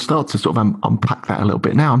 and we'll start to sort of unpack that a little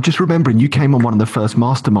bit now. I'm just remembering you came on one of the first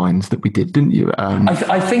masterminds that we did, didn't you?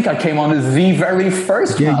 I think I came on as the very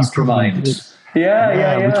first mastermind.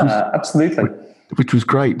 Yeah, absolutely. Which was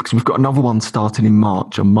great, because we've got another one starting in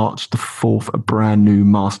March. On March the 4th, a brand new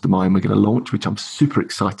mastermind we're going to launch, which I'm super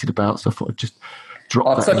excited about. So I thought I'd just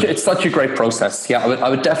drop that. It's such a great process. Yeah, I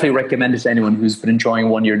would definitely recommend it to anyone who's been enjoying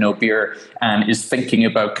 1 year no beer and is thinking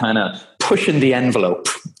about kind of pushing the envelope,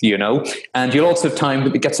 And you'll also have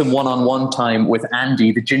time to get some one-on-one time with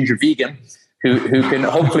Andy, the ginger vegan, who can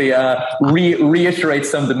hopefully reiterate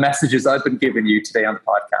some of the messages I've been giving you today on the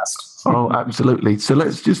podcast. Oh, absolutely. So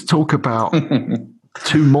let's just talk about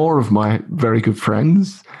two more of my very good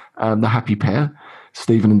friends, the Happy Pair,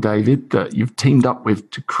 Stephen and David, that you've teamed up with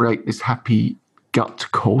to create this Happy Gut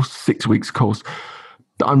course, 6 weeks course,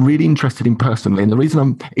 that I'm really interested in personally. And the reason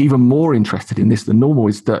I'm even more interested in this than normal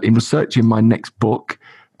is that in researching my next book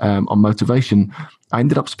on motivation, I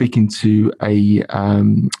ended up speaking to a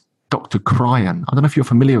Dr. Cryan. I don't know if you're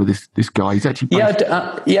familiar with this guy. He's actually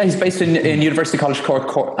he's based in University College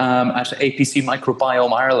Cork at APC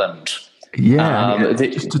Microbiome Ireland. Yeah,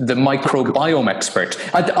 the microbiome expert.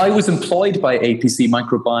 I was employed by APC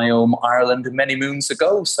Microbiome Ireland many moons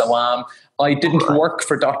ago, so I didn't work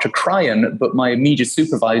for Dr. Cryan, but my immediate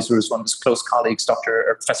supervisor was one of his close colleagues,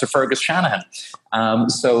 Professor Fergus Shanahan.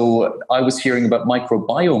 So I was hearing about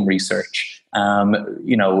microbiome research,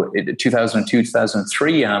 in 2002,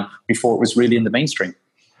 2003, before it was really in the mainstream.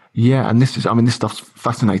 Yeah, and this stuff's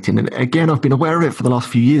fascinating. And again, I've been aware of it for the last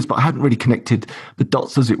few years, but I hadn't really connected the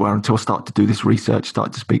dots, as it were, until I started to do this research,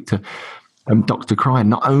 started to speak to Dr. Cryan.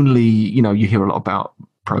 Not only, you hear a lot about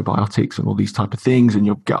probiotics and all these type of things and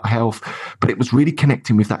your gut health, but it was really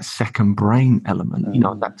connecting with that second brain element,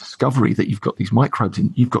 that discovery that you've got these microbes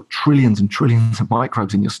in, you've got trillions and trillions of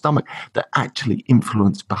microbes in your stomach that actually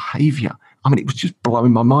influence behavior. I mean, it was just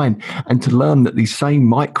blowing my mind. And to learn that these same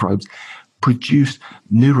microbes produce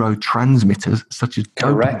neurotransmitters such as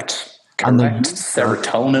Correct.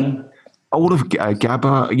 Serotonin. All of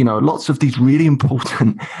GABA, lots of these really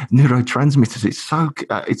important neurotransmitters.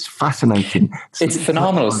 It's fascinating. It's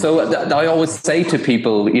phenomenal. So I always say to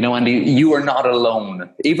people, Andy, you are not alone.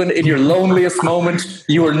 Even in your loneliest moment,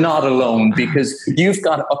 you are not alone, because you've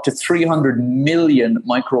got up to 300 million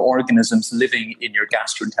microorganisms living in your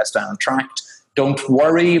gastrointestinal tract. Don't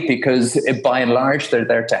worry, because by and large, they're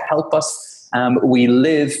there to help us. We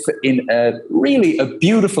live in a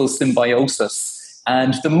beautiful symbiosis.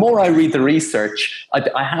 And the more I read the research,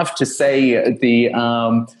 I have to say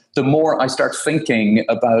the more I start thinking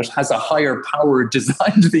about, has a higher power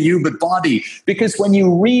designed the human body? Because when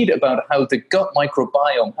you read about how the gut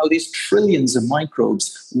microbiome, how these trillions of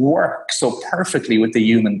microbes work so perfectly with the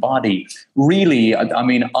human body, really, I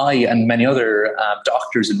mean, I and many other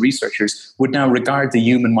doctors and researchers would now regard the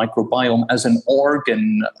human microbiome as an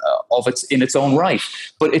organ in its own right.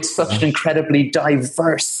 But it's such an incredibly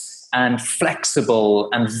diverse and flexible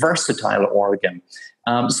and versatile organ.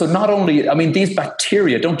 So not only, these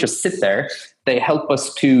bacteria don't just sit there, they help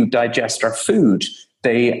us to digest our food.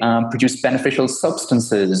 They produce beneficial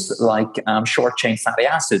substances like short-chain fatty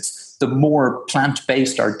acids. The more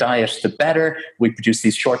plant-based our diet, the better. We produce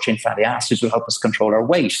these short-chain fatty acids will help us control our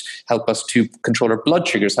weight, help us to control our blood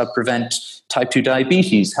sugars, help prevent type 2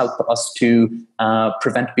 diabetes, help us to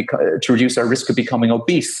reduce our risk of becoming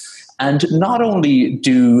obese. And not only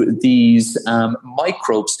do these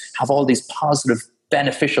microbes have all these positive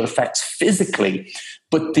beneficial effects physically,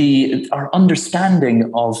 but our understanding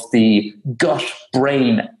of the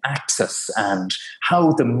gut-brain axis and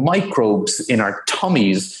how the microbes in our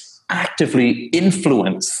tummies actively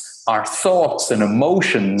influence our thoughts and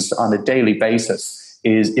emotions on a daily basis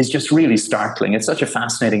is just really startling. It's such a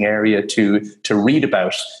fascinating area to read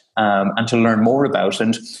about and to learn more about.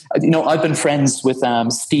 And, I've been friends with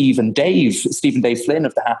Steve and Dave Flynn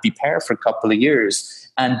of The Happy Pear for a couple of years.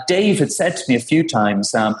 And Dave had said to me a few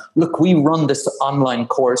times, look, we run this online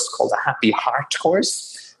course called the Happy Heart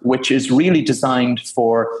course, which is really designed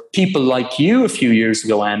for people like you a few years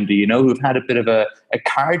ago, Andy, who've had a bit of a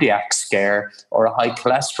cardiac scare or a high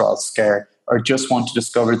cholesterol scare, or just want to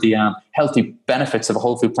discover the healthy benefits of a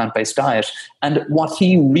whole food plant-based diet. And what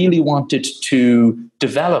he really wanted to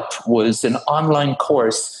develop was an online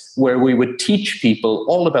course where we would teach people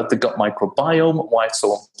all about the gut microbiome, why it's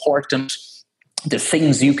so important, the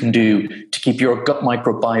things you can do to keep your gut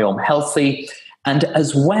microbiome healthy, and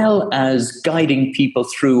as well as guiding people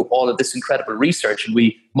through all of this incredible research. And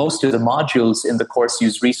most of the modules in the course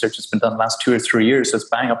use research that's been done the last 2 or 3 years, so it's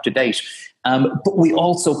bang up to date. But we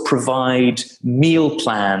also provide meal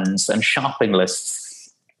plans and shopping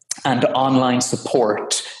lists and online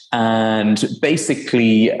support, and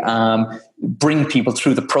basically bring people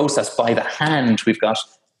through the process by the hand. We've got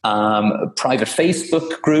private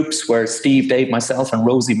Facebook groups where Steve, Dave, myself, and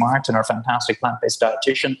Rosie Martin, our fantastic plant-based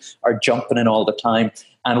dietitian, are jumping in all the time.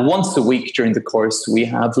 And once a week during the course, we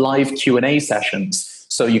have live Q&A sessions.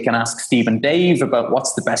 So you can ask Steve and Dave about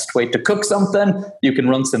what's the best way to cook something. You can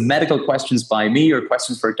run some medical questions by me or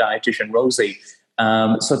questions for dietitian Rosie.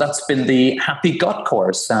 So that's been the Happy Gut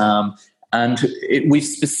course. We've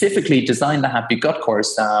specifically designed the Happy Gut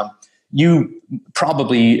course. I'd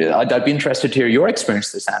be interested to hear your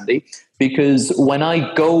experience with this, Andy, because when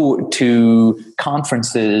I go to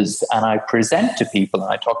conferences and I present to people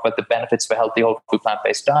and I talk about the benefits of a healthy whole food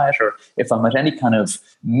plant-based diet, or if I'm at any kind of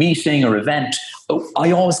meeting or event,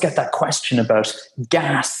 I always get that question about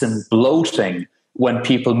gas and bloating when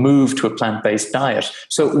people move to a plant-based diet.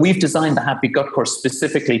 So we've designed the Happy Gut course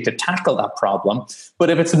specifically to tackle that problem. But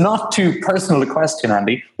if it's not too personal a question,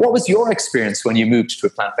 Andy, what was your experience when you moved to a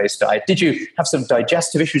plant-based diet? Did you have some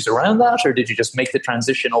digestive issues around that, or did you just make the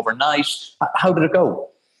transition overnight? How did it go?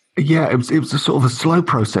 Yeah, it was a sort of a slow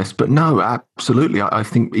process, but no, absolutely. I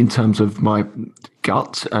think in terms of my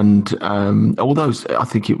gut and all those, I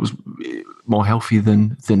think it was more healthy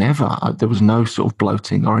than ever. There was no sort of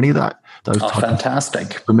bloating or any of that.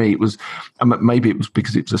 Fantastic. For me, it was, maybe it was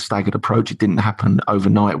because it was a staggered approach. It didn't happen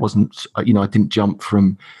overnight. It wasn't, I didn't jump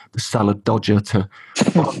from the salad dodger to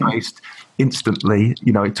plant-based instantly.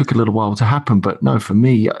 It took a little while to happen, but no, for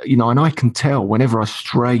me, and I can tell whenever I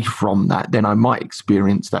stray from that, then I might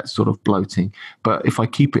experience that sort of bloating. But if I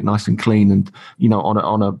keep it nice and clean and,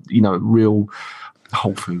 on a real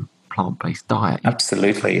whole food plant-based diet.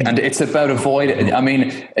 Absolutely. And it's about avoiding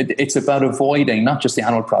not just the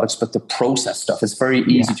animal products, but the processed stuff. It's very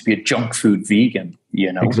easy to be a junk food vegan,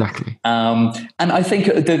 Exactly. And I think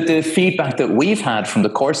the feedback that we've had from the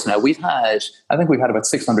course now, we've had about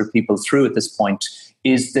 600 people through at this point,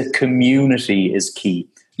 is the community is key.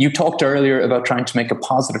 You talked earlier about trying to make a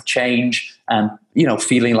positive change and,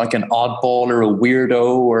 feeling like an oddball or a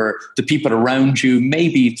weirdo, or the people around you,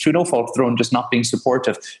 maybe through no fault of their own, just not being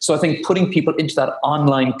supportive. So I think putting people into that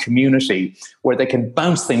online community where they can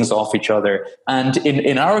bounce things off each other, and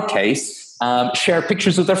in our case, share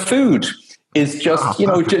pictures of their food, is just,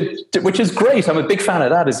 which is great. I'm a big fan of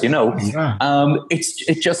that, as you know. Yeah.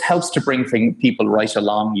 It just helps to bring people right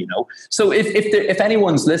along, So if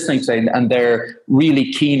anyone's listening today and they're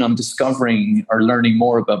really keen on discovering or learning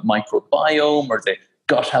more about microbiome or the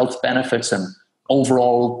gut health benefits and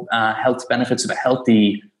overall health benefits of a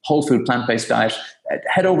healthy whole food plant-based diet,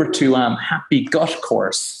 head over to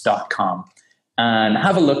happygutcourse.com and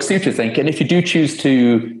have a look, see what you think. And if you do choose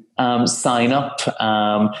to sign up,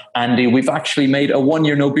 Andy, we've actually made a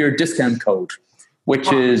 1-year no beer discount code,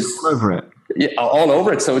 which is all over it. Yeah, all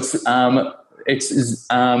over it. So it's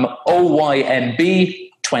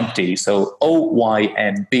OYNB20. So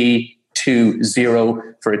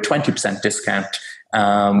OYNB20 for a 20% discount.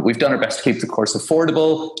 We've done our best to keep the course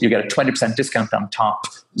affordable. You get a 20% discount on top.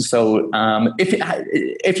 So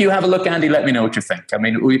if you have a look, Andy, let me know what you think. I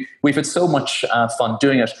mean, we've had so much fun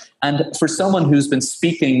doing it. And for someone who's been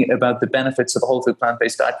speaking about the benefits of a whole food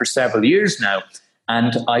plant-based diet for several years now,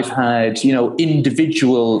 and I've had,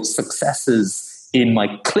 individual successes in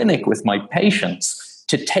my clinic with my patients,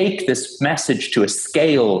 to take this message to a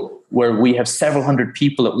scale where we have several hundred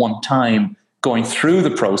people at one time going through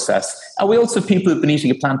the process. And we also have people who've been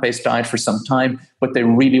eating a plant-based diet for some time, but they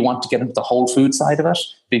really want to get into the whole food side of it,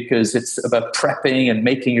 because it's about prepping and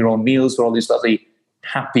making your own meals with all these lovely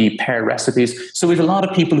happy pair recipes. So we have a lot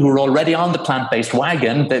of people who are already on the plant-based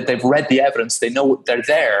wagon, that they've read the evidence, they know they're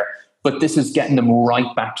there, but this is getting them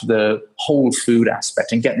right back to the whole food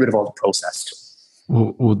aspect and getting rid of all the processed.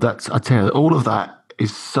 Well, I tell you, all of that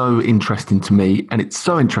is so interesting to me, and it's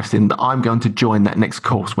so interesting that I'm going to join that next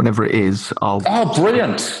course whenever it is.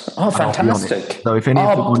 Brilliant! Oh, fantastic! So if any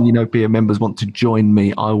of the One Beer members want to join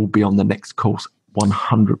me, I will be on the next course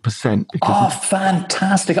 100%.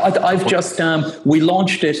 Fantastic! I've just we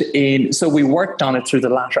launched it so we worked on it through the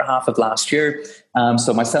latter half of last year.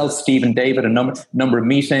 So myself, Steve, and David, a number of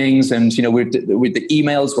meetings, and with the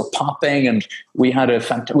emails were popping, and we have a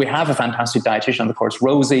fantastic dietitian on the course,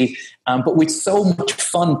 Rosie. But we had so much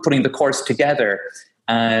fun putting the course together,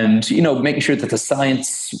 and making sure that the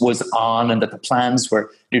science was on and that the plans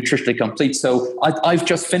were nutritionally complete. So I've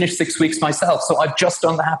just finished 6 weeks myself. So I've just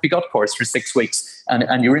done the Happy Gut course for 6 weeks,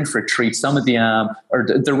 and you're in for a treat. Some of the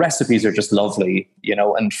recipes are just lovely,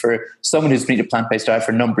 and for someone who's been eating a plant-based diet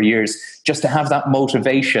for a number of years, just to have that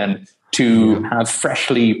motivation to have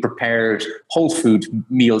freshly prepared whole food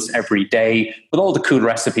meals every day with all the cool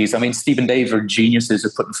recipes. I mean, Steve and Dave are geniuses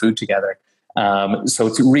at putting food together. So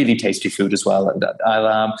it's really tasty food as well.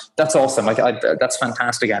 That's awesome. That's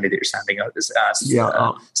fantastic, Andy, that you're signing up.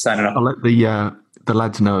 Signing up. I'll let the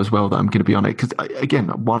lads know as well that I'm going to be on it, because again,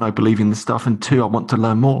 one, I believe in this stuff, and two, I want to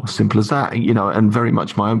learn more. Simple as that. And very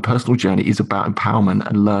much my own personal journey is about empowerment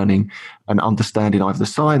and learning and understanding either the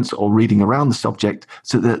science or reading around the subject,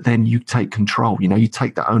 so that then you take control. You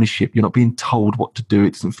take that ownership. You're not being told what to do.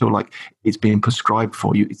 It doesn't feel like it's being prescribed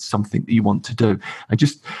for you. It's something that you want to do. And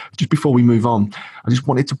just before we move on, I just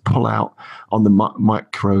wanted to pull out on the gut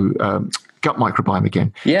microbiome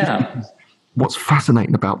again. Yeah. What's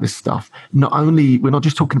fascinating about this stuff, we're not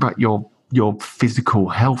just talking about your physical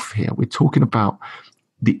health here, we're talking about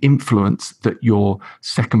the influence that your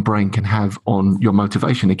second brain can have on your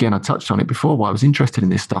motivation. Again, I touched on it before why I was interested in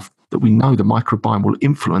this stuff, that we know the microbiome will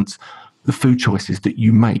influence the food choices that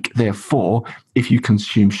you make. Therefore, if you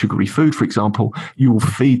consume sugary food, for example, you will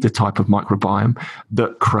feed the type of microbiome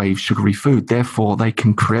that craves sugary food. Therefore, they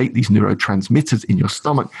can create these neurotransmitters in your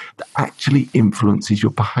stomach that actually influences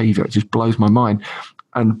your behavior. It just blows my mind.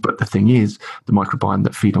 But the thing is, the microbiome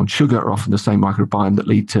that feed on sugar are often the same microbiome that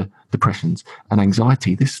lead to depressions and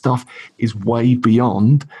anxiety. This stuff is way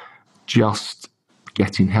beyond just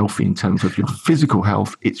getting healthy in terms of your physical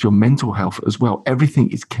health. It's your mental health as well. Everything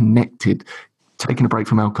is connected. Taking a break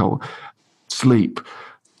from alcohol, sleep,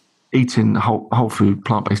 eating whole food,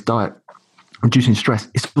 plant-based diet, reducing stress,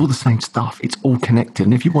 it's all the same stuff. It's all connected.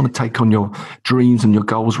 And if you want to take on your dreams and your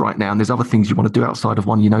goals right now, and there's other things you want to do outside of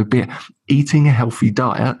One You Know Beer, eating a healthy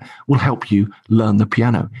diet will help you learn the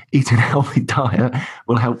piano. Eating a healthy diet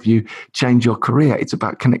will help you change your career. It's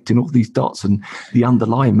about connecting all these dots. And the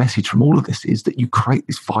underlying message from all of this is that you create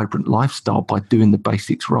this vibrant lifestyle by doing the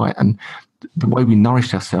basics right. And the way we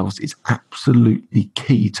nourish ourselves is absolutely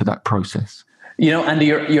key to that process. Andy,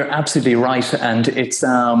 you're absolutely right. And it's,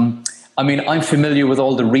 I'm familiar with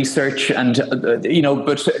all the research and,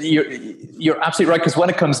 but you're absolutely right. Because when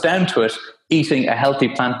it comes down to it, eating a healthy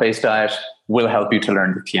plant-based diet will help you to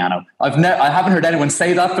learn the piano. I haven't heard anyone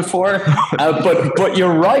say that before, but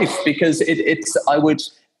you're right, because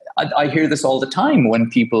I hear this all the time when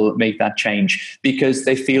people make that change, because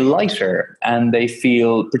they feel lighter, and they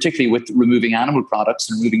feel, particularly with removing animal products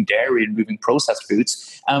and removing dairy and removing processed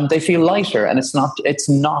foods, they feel lighter. And it's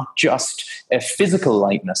not just a physical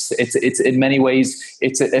lightness. It's in many ways,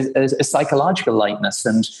 it's a psychological lightness.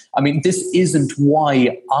 And I mean, this isn't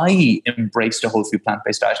why I embraced a whole food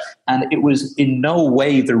plant-based diet. And it was in no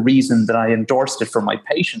way the reason that I endorsed it for my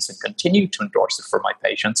patients and continue to endorse it for my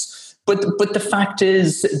patients. But the fact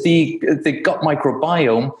is, the gut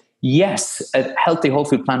microbiome, yes, a healthy whole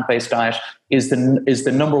food plant-based diet is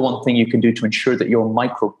the number one thing you can do to ensure that your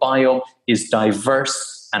microbiome is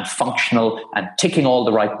diverse and functional and ticking all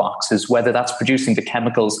the right boxes, whether that's producing the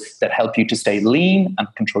chemicals that help you to stay lean and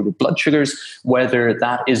control your blood sugars, whether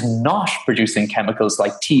that is not producing chemicals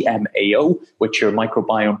like TMAO, which your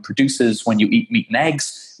microbiome produces when you eat meat and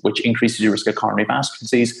eggs, which increases your risk of coronary vascular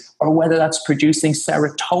disease, or whether that's producing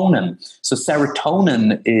serotonin. So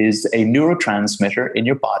serotonin is a neurotransmitter in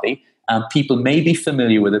your body. People may be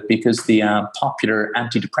familiar with it because the popular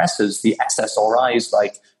antidepressants, the SSRIs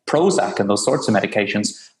like Prozac and those sorts of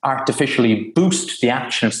medications, artificially boost the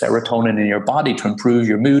action of serotonin in your body to improve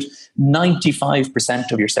your mood.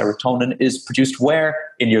 95% of your serotonin is produced where?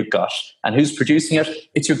 In your gut. And who's producing it?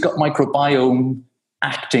 It's your gut microbiome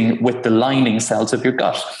acting with the lining cells of your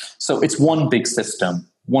gut. So it's one big system.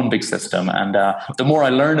 And the more I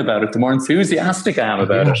learn about it, the more enthusiastic I am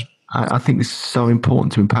about it. I think this is so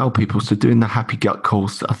important to empower people. So doing the Happy Gut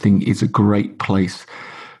course, I think, is a great place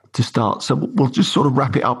to start. So we'll just sort of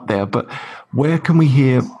wrap it up there. But where can we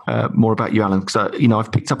hear more about you, Alan? Because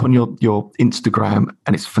I've picked up on your Instagram,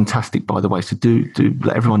 and it's fantastic, by the way. So do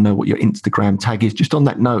let everyone know what your Instagram tag is. Just on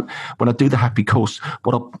that note, when I do the Happy Gut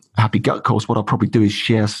course, what I'll probably do is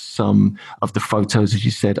share some of the photos, as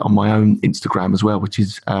you said, on my own Instagram as well, which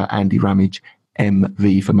is Andy Ramage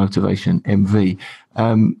MV for motivation MV.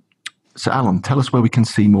 So Alan, tell us where we can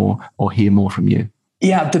see more or hear more from you.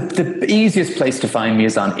 Yeah, the easiest place to find me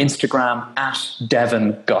is on Instagram at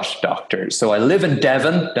Devon Gut Doctor. So I live in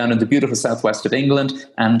Devon, down in the beautiful southwest of England,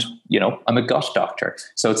 and I'm a gut doctor.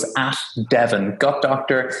 So it's at Devon Gut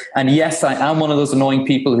Doctor. And yes, I am one of those annoying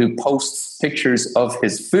people who posts pictures of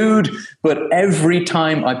his food, but every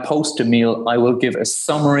time I post a meal, I will give a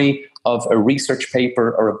summary of a research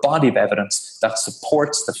paper or a body of evidence that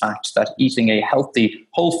supports the fact that eating a healthy,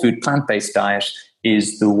 whole food, plant-based diet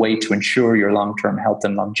is the way to ensure your long-term health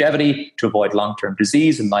and longevity, to avoid long-term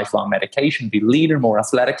disease and lifelong medication, be leaner, more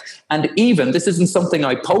athletic. And even, this isn't something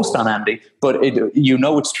I post on, Andy, but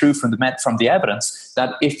it's true from the evidence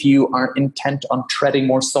that if you are intent on treading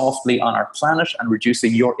more softly on our planet and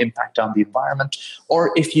reducing your impact on the environment,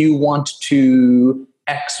 or if you want to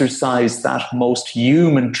exercise that most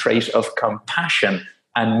human trait of compassion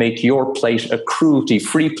and make your plate a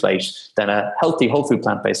cruelty-free plate, then a healthy whole food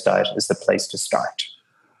plant-based diet is the place to start.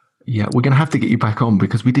 Yeah, we're going to have to get you back on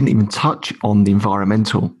because we didn't even touch on the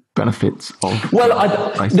environmental benefits of... Well,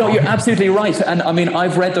 no, you're absolutely right. And I mean,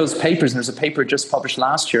 I've read those papers, and there's a paper just published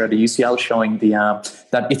last year at the UCL showing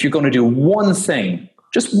that if you're going to do one thing,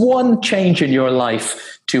 just one change in your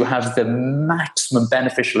life to have the maximum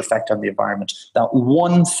beneficial effect on the environment, that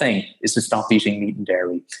one thing is to stop eating meat and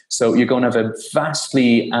dairy. So you're going to have a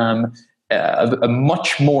vastly, a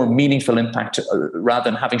much more meaningful impact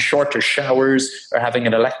rather than having shorter showers or having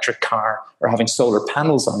an electric car or having solar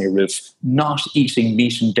panels on your roof. Not eating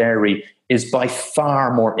meat and dairy is by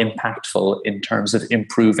far more impactful in terms of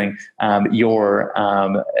improving your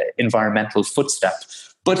environmental footstep.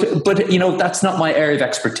 But that's not my area of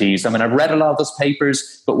expertise. I mean, I've read a lot of those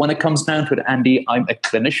papers, but when it comes down to it, Andy, I'm a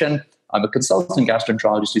clinician. I'm a consultant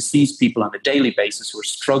gastroenterologist who sees people on a daily basis who are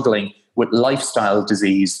struggling with lifestyle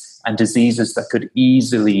disease and diseases that could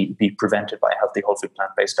easily be prevented by a healthy whole food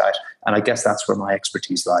plant-based diet. And I guess that's where my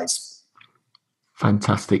expertise lies.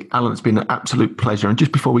 Fantastic. Alan, it's been an absolute pleasure. And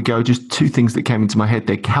just before we go, just two things that came into my head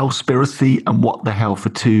there. Cowspiracy and What the Hell for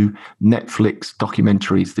two Netflix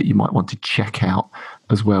documentaries that you might want to check out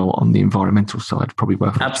as well on the environmental side, probably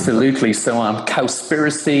worth watching. Absolutely. So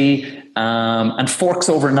Cowspiracy and Forks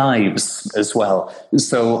Over Knives as well.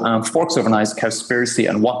 So Forks Over Knives, Cowspiracy,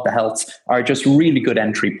 and What the Health are just really good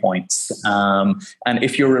entry points. And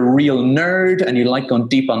if you're a real nerd and you like going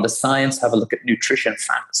deep on the science, have a look at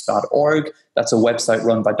nutritionfacts.org. That's a website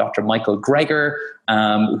run by Dr. Michael Greger,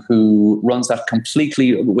 who runs that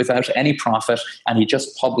completely without any profit. And he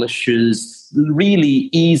just publishes really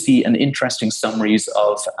easy and interesting summaries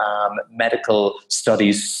of medical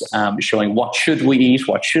studies showing what should we eat,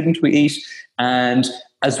 what shouldn't we eat. And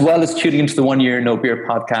as well as tuning into the 1 Year No Beer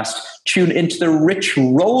podcast, tune into the Rich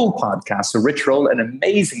Roll podcast. So Rich Roll, an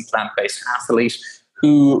amazing plant-based athlete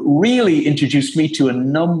who really introduced me to a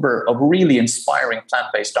number of really inspiring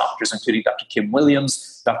plant-based doctors, including Dr. Kim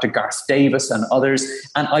Williams, Dr. Garth Davis, and others.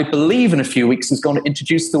 And I believe in a few weeks is going to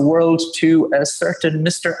introduce the world to a certain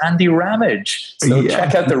Mr. Andy Ramage. So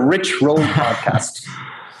check out the Rich Roll podcast.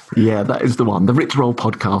 Yeah, that is the one. The Rich Roll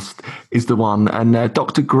podcast is the one. And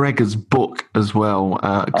Dr. Greger's book as well.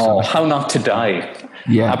 How Not to Die.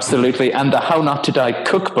 Yeah, absolutely. And the How Not to Die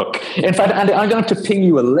cookbook. In fact, Andy, I'm going to ping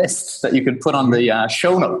you a list that you can put on the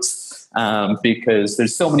show notes because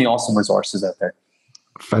there's so many awesome resources out there.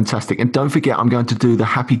 Fantastic. And don't forget, I'm going to do the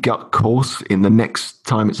Happy Gut course in the next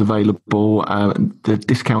time it's available. The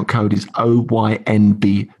discount code is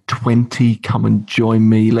OYNB20. Come and join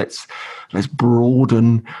me. Let's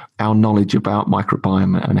broaden our knowledge about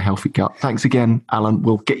microbiome and a healthy gut. Thanks again, Alan.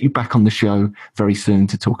 We'll get you back on the show very soon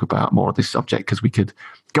to talk about more of this subject because we could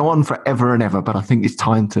go on forever and ever, but I think it's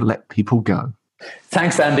time to let people go.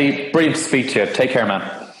 Thanks, Andy. Brilliant to speak to you. Take care, man.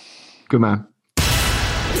 Good man.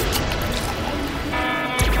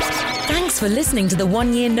 Thanks for listening to the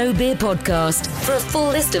 1 Year No Beer podcast. For a full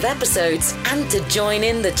list of episodes and to join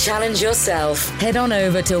in the challenge yourself, head on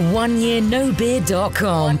over to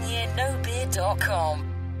oneyearnobeer.com. oneyearnobeer.com.